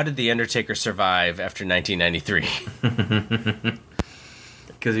 how did The Undertaker survive after 1993?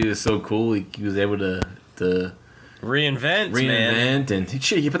 Because he was so cool, he was able to reinvent, man. And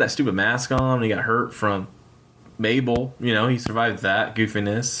he put that stupid mask on, and he got hurt from Mabel. He survived that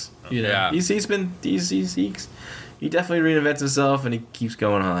goofiness. Yeah. He's he definitely reinvents himself, and he keeps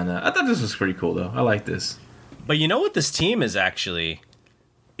going on. I thought this was pretty cool, though. I like this. But you know what this team is actually?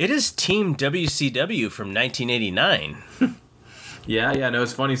 It is Team WCW from 1989. Yeah. No,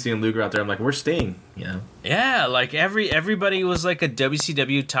 it's funny seeing Luger out there. I'm like, where's Sting? Yeah, like everybody was like a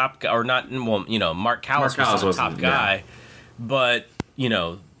WCW top guy, or not. Well, Mark Callis was the top guy, but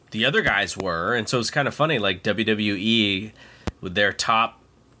the other guys were, and so it's kind of funny. Like WWE, with their top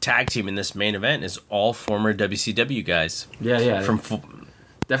tag team in this main event, is all former WCW guys. Yeah.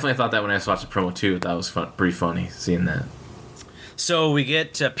 Definitely thought that when I watched the promo too. That was pretty funny seeing that. So we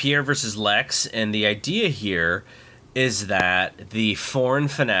get Pierre versus Lex, and the idea here is that the foreign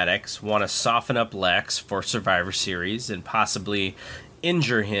fanatics want to soften up Lex for Survivor Series and possibly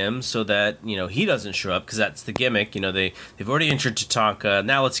injure him so that he doesn't show up, because that's the gimmick. They've already injured Tatanka.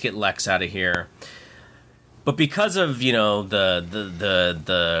 Now let's get Lex out of here. But because of the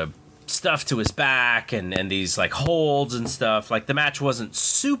stuff to his back and these like holds and stuff, like the match wasn't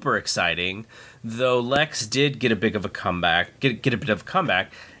super exciting. Though Lex did get a bit of a comeback.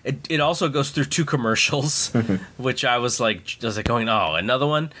 It also goes through 2 commercials, which I was going, oh, another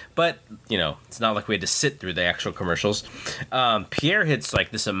one? But, it's not like we had to sit through the actual commercials. Pierre hits,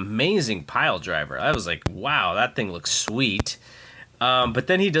 like, this amazing pile driver. I was like, wow, that thing looks sweet. But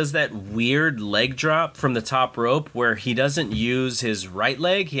then he does that weird leg drop from the top rope where he doesn't use his right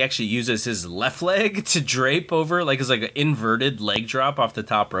leg. He actually uses his left leg to drape over. Like, it's like an inverted leg drop off the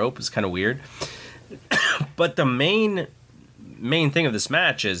top rope. It's kind of weird. But the main thing of this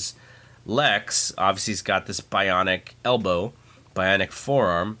match is Lex, obviously he's got this bionic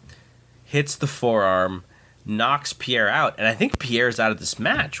forearm, hits the forearm, knocks Pierre out, and I think Pierre's out of this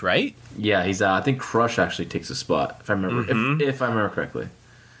match, right? Yeah, he's out. I think Crush actually takes a spot, if I remember if I remember correctly.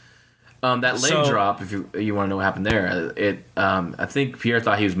 That leg drop, if you want to know what happened there, I think Pierre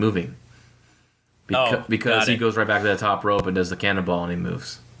thought he was moving. Because he goes right back to the top rope and does the cannonball and he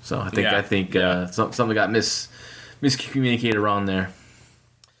moves. So I think something got miscommunicated around there.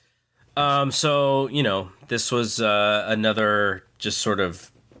 So this was another just sort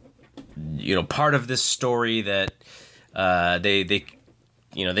of part of this story that they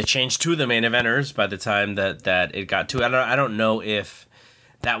changed 2 of the main eventers by the time that it got to. I don't know if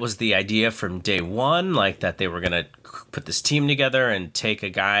that was the idea from day one, like that they were gonna put this team together and take a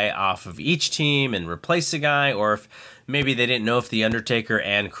guy off of each team and replace a guy, or if maybe they didn't know if The Undertaker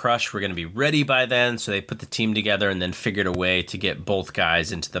and Crush were going to be ready by then, so they put the team together and then figured a way to get both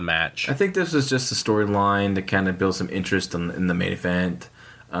guys into the match. I think this was just a storyline to kind of build some interest in the main event.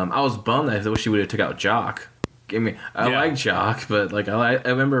 I was bummed. I wish he would have took out Jock. I like Jock, but I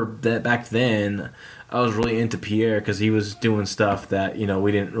remember that back then I was really into Pierre because he was doing stuff that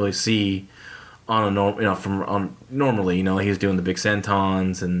we didn't really see on normally. He was doing the big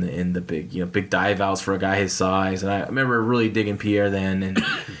sentons and the big dive outs for a guy his size. And I remember really digging Pierre then, and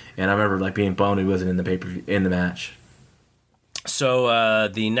I remember being bummed he wasn't in the match. So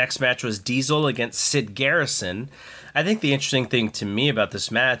the next match was Diesel against Sid Garrison. I think the interesting thing to me about this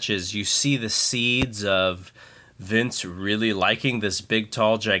match is you see the seeds of Vince really liking this big,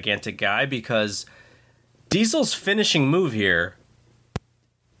 tall, gigantic guy, because Diesel's finishing move here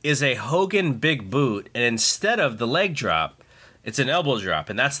is a Hogan big boot, and instead of the leg drop, it's an elbow drop,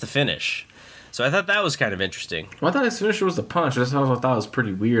 and that's the finish. So I thought that was kind of interesting. Well, I thought his finisher was the punch. That's what I thought was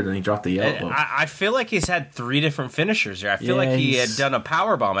pretty weird, and he dropped the elbow. I feel like he's had 3 different finishers here. I feel like he had done a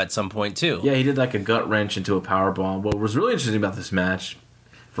powerbomb at some point, too. Yeah, he did like a gut wrench into a powerbomb. What was really interesting about this match,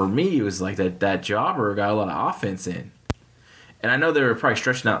 for me, was like that jobber got a lot of offense in. And I know they were probably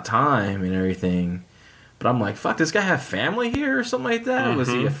stretching out time and everything, but I'm like, fuck, this guy have family here or something like that? Mm-hmm. Was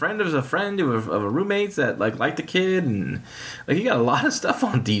he a friend of a roommates that liked the kid? And he got a lot of stuff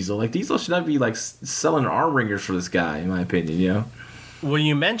on Diesel. Diesel should not be selling arm ringers for this guy, in my opinion. Well,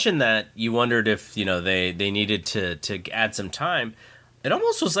 you mentioned that you wondered if they needed to add some time. It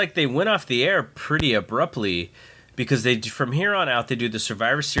almost was like they went off the air pretty abruptly, because from here on out they do the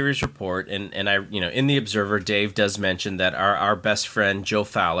Survivor Series report, and I in the Observer, Dave does mention that our best friend Joe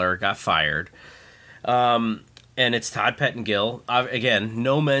Fowler got fired. And it's Todd Pettengill. Again,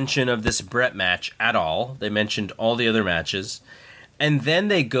 no mention of this Brett match at all. They mentioned all the other matches. And then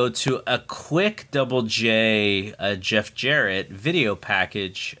they go to a quick Double J Jeff Jarrett video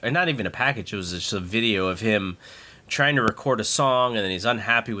package. Or not even a package, it was just a video of him trying to record a song, and then he's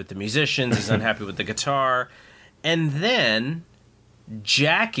unhappy with the musicians, he's unhappy with the guitar. And then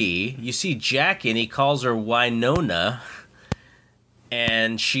you see Jackie, and he calls her Winona.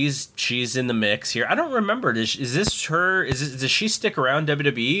 and she's in the mix here. I don't remember. Is this her? Does she stick around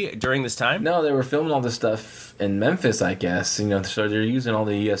WWE during this time? No, they were filming all this stuff in Memphis, I guess. You know, so they're using all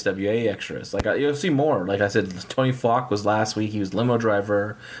the USWA extras. Like you'll see more. Like I said, Tony Falk was last week. He was limo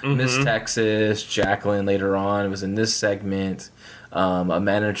driver. Miss Texas, Jacqueline later on was in this segment. A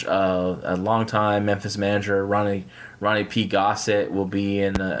longtime Memphis manager, Ronnie P. Gossett, will be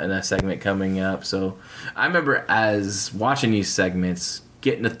in a segment coming up. So I remember as watching these segments,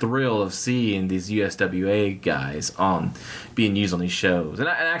 getting the thrill of seeing these USWA guys being used on these shows. And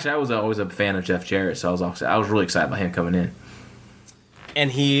actually, I was always a fan of Jeff Jarrett, so I was really excited about him coming in.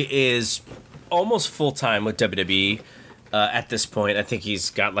 And he is almost full time with WWE at this point. I think he's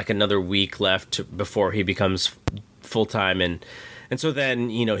got like another week left before he becomes full time, and so then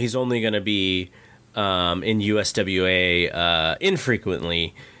he's only going to be in USWA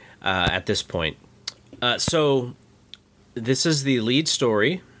infrequently at this point. So this is the lead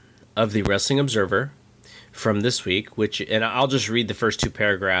story of the Wrestling Observer from this week, and I'll just read the first two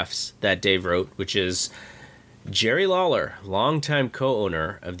paragraphs that Dave wrote, which is: Jerry Lawler, longtime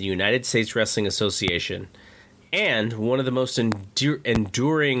co-owner of the United States Wrestling Association and one of the most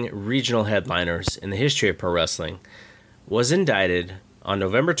enduring regional headliners in the history of pro wrestling, was indicted on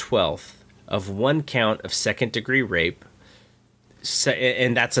November 12th of one count of second-degree rape,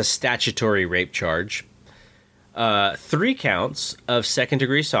 and that's a statutory rape charge, 3 counts of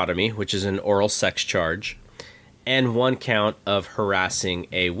second-degree sodomy, which is an oral sex charge, and 1 count of harassing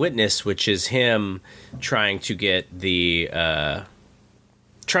a witness, which is him trying to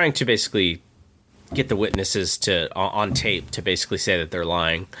basically get the witnesses on tape to basically say that they're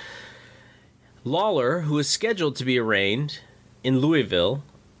lying. Lawler, who is scheduled to be arraigned in Louisville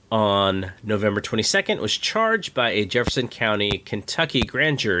on November 22nd, was charged by a Jefferson County, Kentucky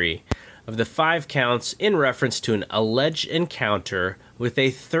grand jury of the 5 counts in reference to an alleged encounter with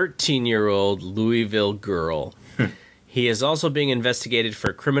a 13-year-old Louisville girl. He is also being investigated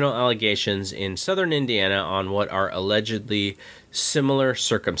for criminal allegations in southern Indiana on what are allegedly similar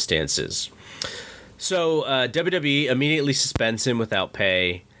circumstances. So WWE immediately suspends him without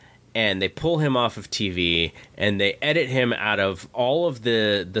pay, and they pull him off of TV, and they edit him out of all of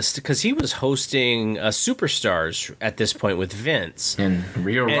the because he was hosting Superstars at this point with Vince. And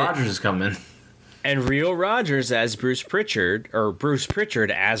Rio Rogers is coming. And Rio Rogers as Bruce Pritchard, or Bruce Pritchard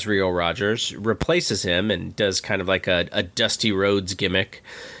as Rio Rogers, replaces him and does kind of like a Dusty Rhodes gimmick.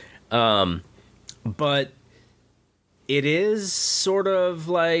 But it is sort of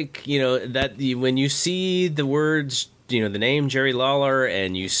like, that when you see the words, the name Jerry Lawler,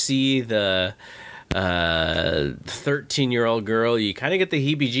 and you see the 13-year-old girl, you kind of get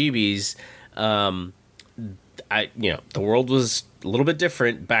the heebie-jeebies. The world was a little bit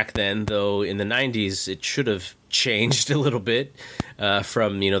different back then, though in the 90s it should have changed a little bit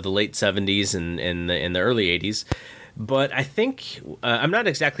from the late 70s and the early 80s. But I think I'm not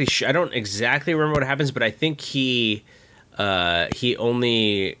exactly sure. I don't exactly remember what happens, but I think he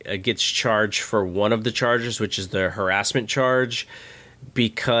only gets charged for one of the charges, which is the harassment charge,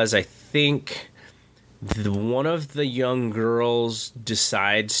 because I think one of the young girls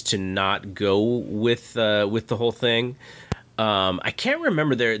decides to not go with the whole thing. I can't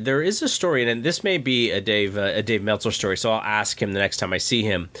remember. There is a story, and this may be a Dave Meltzer story, so I'll ask him the next time I see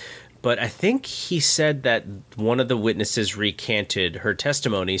him. But I think he said that one of the witnesses recanted her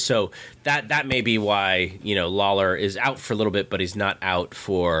testimony, so that may be why Lawler is out for a little bit, but he's not out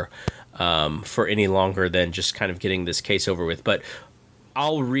for any longer than just kind of getting this case over with. But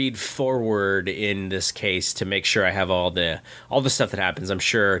I'll read forward in this case to make sure I have all the stuff that happens. I'm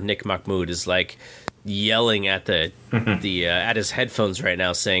sure Nick Mahmoud is like yelling at the at his headphones right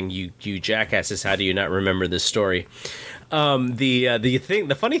now, saying, "You jackasses! How do you not remember this story?"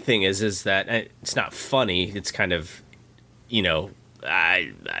 The funny thing is that it's not funny. It's kind of,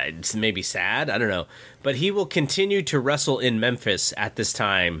 it's maybe sad. I don't know, but he will continue to wrestle in Memphis at this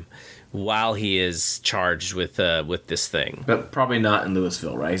time while he is charged with this thing. But probably not in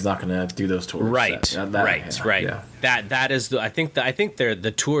Louisville, right? He's not going to do those tours. Right, right. Yeah. That is I think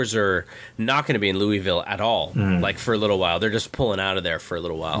the tours are not going to be in Louisville at all. Like for a little while, they're just pulling out of there for a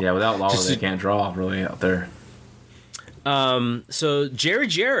little while. Yeah, without Lawler, they can't draw really out there. So Jerry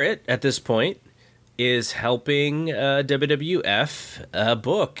Jarrett at this point is helping WWF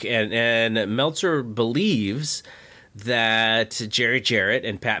book, and Meltzer believes that Jerry Jarrett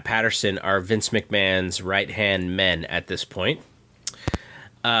and Pat Patterson are Vince McMahon's right-hand men at this point.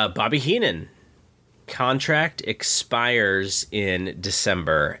 Bobby Heenan contract expires in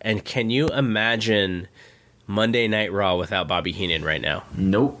December, and can you imagine Monday Night Raw without Bobby Heenan right now.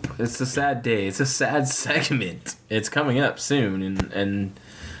 Nope. It's a sad day. It's a sad segment. It's coming up soon, and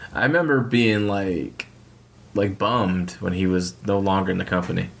I remember being like bummed when he was no longer in the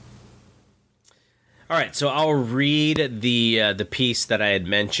company. All right, so I'll read the piece that I had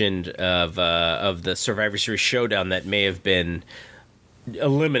mentioned of the Survivor Series showdown that may have been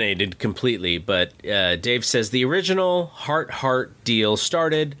eliminated completely, but Dave says the original Heart deal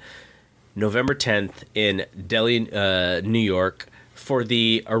started November 10th in Delhi, New York, for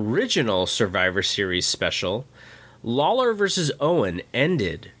the original Survivor Series special. Lawler versus Owen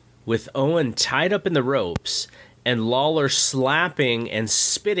ended with Owen tied up in the ropes and Lawler slapping and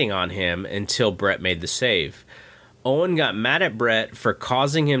spitting on him until Brett made the save. Owen got mad at Brett for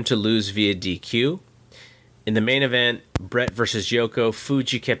causing him to lose via DQ. In the main event, Brett versus Yoko,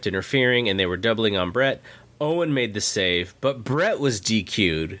 Fuji kept interfering and they were doubling on Brett. Owen made the save, but Brett was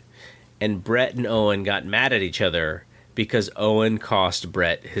DQ'd, and Brett and Owen got mad at each other because Owen cost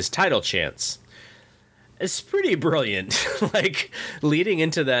Brett his title chance. It's pretty brilliant. Like, leading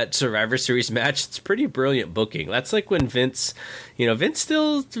into that Survivor Series match, it's pretty brilliant booking. That's like when Vince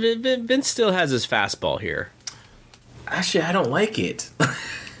still has his fastball here. Actually, I don't like it.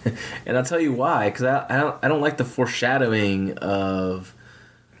 And I'll tell you why, because I don't like the foreshadowing of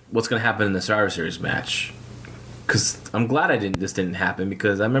what's going to happen in the Survivor Series match. Because I'm glad this didn't happen,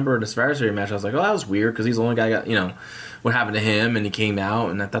 because I remember in the Survivor Series match, I was like, oh, that was weird, because he's the only guy got, what happened to him, and he came out,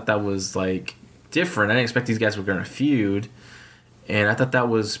 and I thought that was, like, different. I didn't expect these guys were going to feud, and I thought that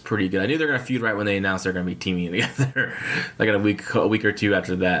was pretty good. I knew they were going to feud right when they announced they're going to be teaming together, like in a week or two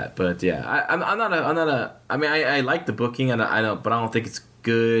after that. But yeah, I like the booking, and I don't think it's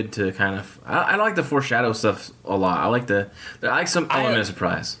good to kind of. I like the foreshadow stuff a lot. I like some element of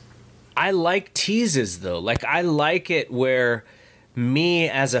surprise. I like teases though. Like, I like it where me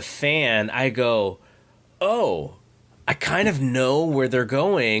as a fan, I go, oh, I kind of know where they're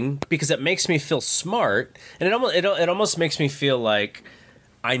going, because it makes me feel smart, and it almost makes me feel like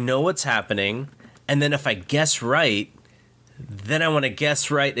I know what's happening, and then if I guess right, then I want to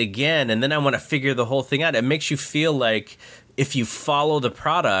guess right again, and then I want to figure the whole thing out. It makes you feel like if you follow the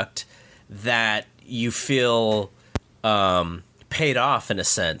product, that you feel paid off in a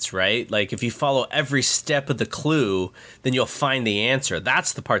sense, right? Like, if you follow every step of the clue, then you'll find the answer.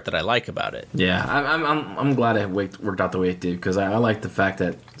 That's the part that I like about it. Yeah, I'm glad it worked out the way it did, because I like the fact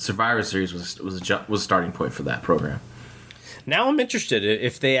that Survivor Series was a starting point for that program. Now I'm interested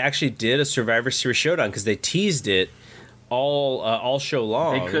if they actually did a Survivor Series showdown, because they teased it all show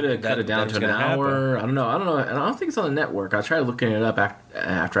long. They could have cut it down to an hour. I don't know, and I don't think it's on the network. I tried looking it up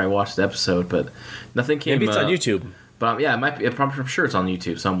after I watched the episode, but nothing came. Maybe it's on YouTube. But yeah, it might be. I'm sure it's on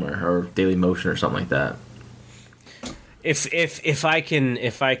YouTube somewhere, or Daily Motion or something like that. If I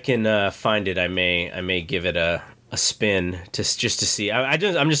can find it, I may give it a spin just to see.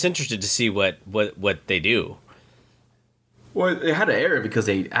 I'm just interested to see what they do. Well, they had to air it because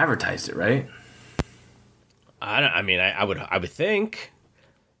they advertised it, right? I would think.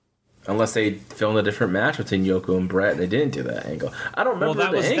 Unless they filmed a different match between Yoko and Brett, they didn't do that angle. I don't remember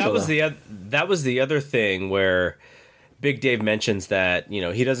angle. That was the other thing where Big Dave mentions that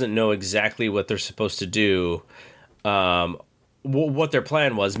he doesn't know exactly what they're supposed to do. What their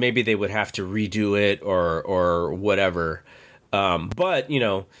plan was, maybe they would have to redo it or whatever. But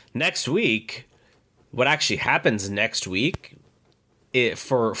next week, what actually happens next week,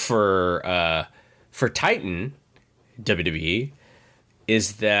 for Titan WWE,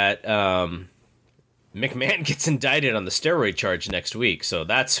 is that McMahon gets indicted on the steroid charge next week. So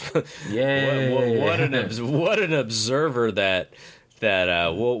that's what an observer that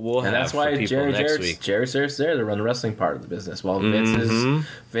we'll have. That's why for people next week. Jerry Jarrett's there to run the wrestling part of the business, while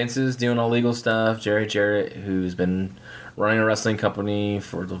Vince is doing all legal stuff. Jerry Jarrett, who's been running a wrestling company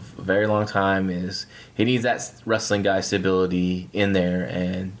for a very long time, he needs that wrestling guy stability in there,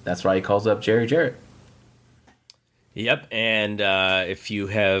 and that's why he calls up Jerry Jarrett. Yep, and if you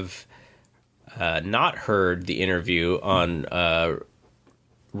have not heard the interview on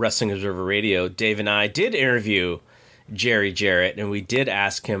Wrestling Observer Radio, Dave and I did interview Jerry Jarrett, and we did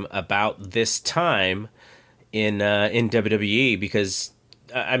ask him about this time in WWE, because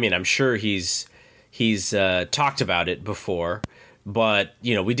I'm sure he's talked about it before, but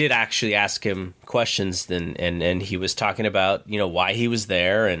we did actually ask him questions, and he was talking about why he was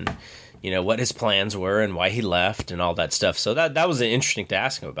there, and what his plans were and why he left and all that stuff. So that was interesting to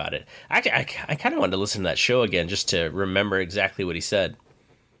ask him about it. I kind of wanted to listen to that show again just to remember exactly what he said.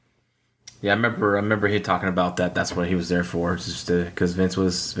 Yeah, I remember he talking about that. That's what he was there for, just because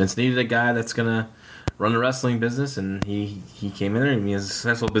Vince needed a guy that's gonna run a wrestling business, and he came in there and he's a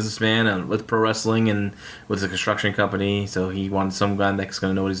successful businessman with pro wrestling and with a construction company. So he wanted some guy that's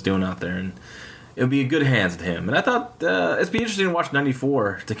going to know what he's doing out there, and it'll be in good hands with him. And I thought it'd be interesting to watch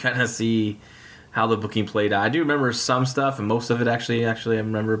 '94 to kind of see how the booking played out. I do remember some stuff, and most of it actually I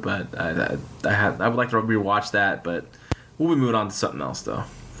remember, but I would like to rewatch that. But we'll be moving on to something else though,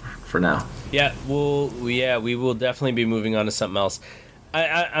 for now. Yeah, we will definitely be moving on to something else.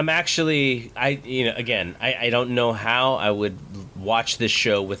 I'm actually, I don't know how I would watch this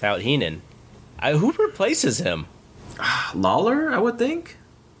show without Heenan. Who replaces him? Lawler, I would think,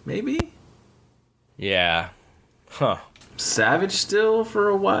 maybe. Yeah, huh. Savage still for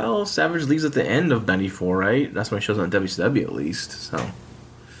a while. Savage leaves at the end of '94, right? That's when he shows on WCW at least. So,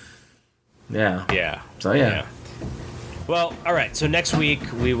 yeah. Yeah. So yeah. Well, all right. So next week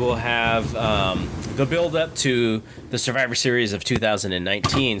we will have the build-up to the Survivor Series of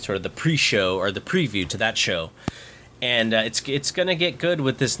 2019, sort of the pre-show or the preview to that show, and it's gonna get good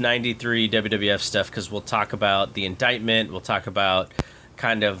with this '93 WWF stuff because we'll talk about the indictment. We'll talk about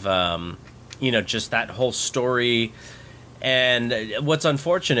kind of just that whole story. And what's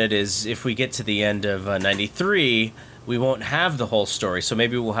unfortunate is if we get to the end of '93, we won't have the whole story. So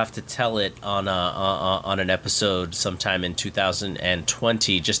maybe we'll have to tell it on an episode sometime in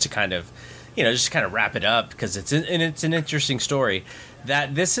 2020, just to kind of wrap it up, because it's an interesting story.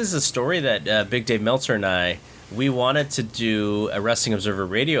 That this is a story that Big Dave Meltzer and I, we wanted to do a Wrestling Observer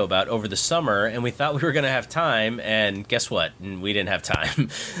Radio about over the summer, and we thought we were going to have time, and guess what? We didn't have time.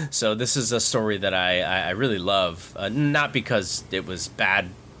 So this is a story that I really love, not because it was bad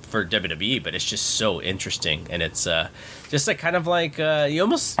for WWE, but it's just so interesting, and it's just like kind of like you're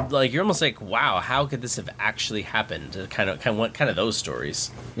almost like, wow, how could this have actually happened? Kind of those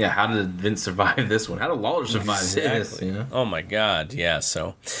stories. Yeah, how did Vince survive this one? How did Lawler survive this? You know? Oh my God, yeah.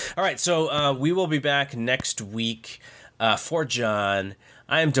 So, all right, so we will be back next week for John.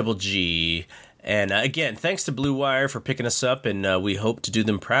 I am Double G. And again, thanks to Blue Wire for picking us up, and we hope to do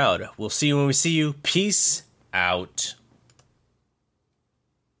them proud. We'll see you when we see you. Peace out.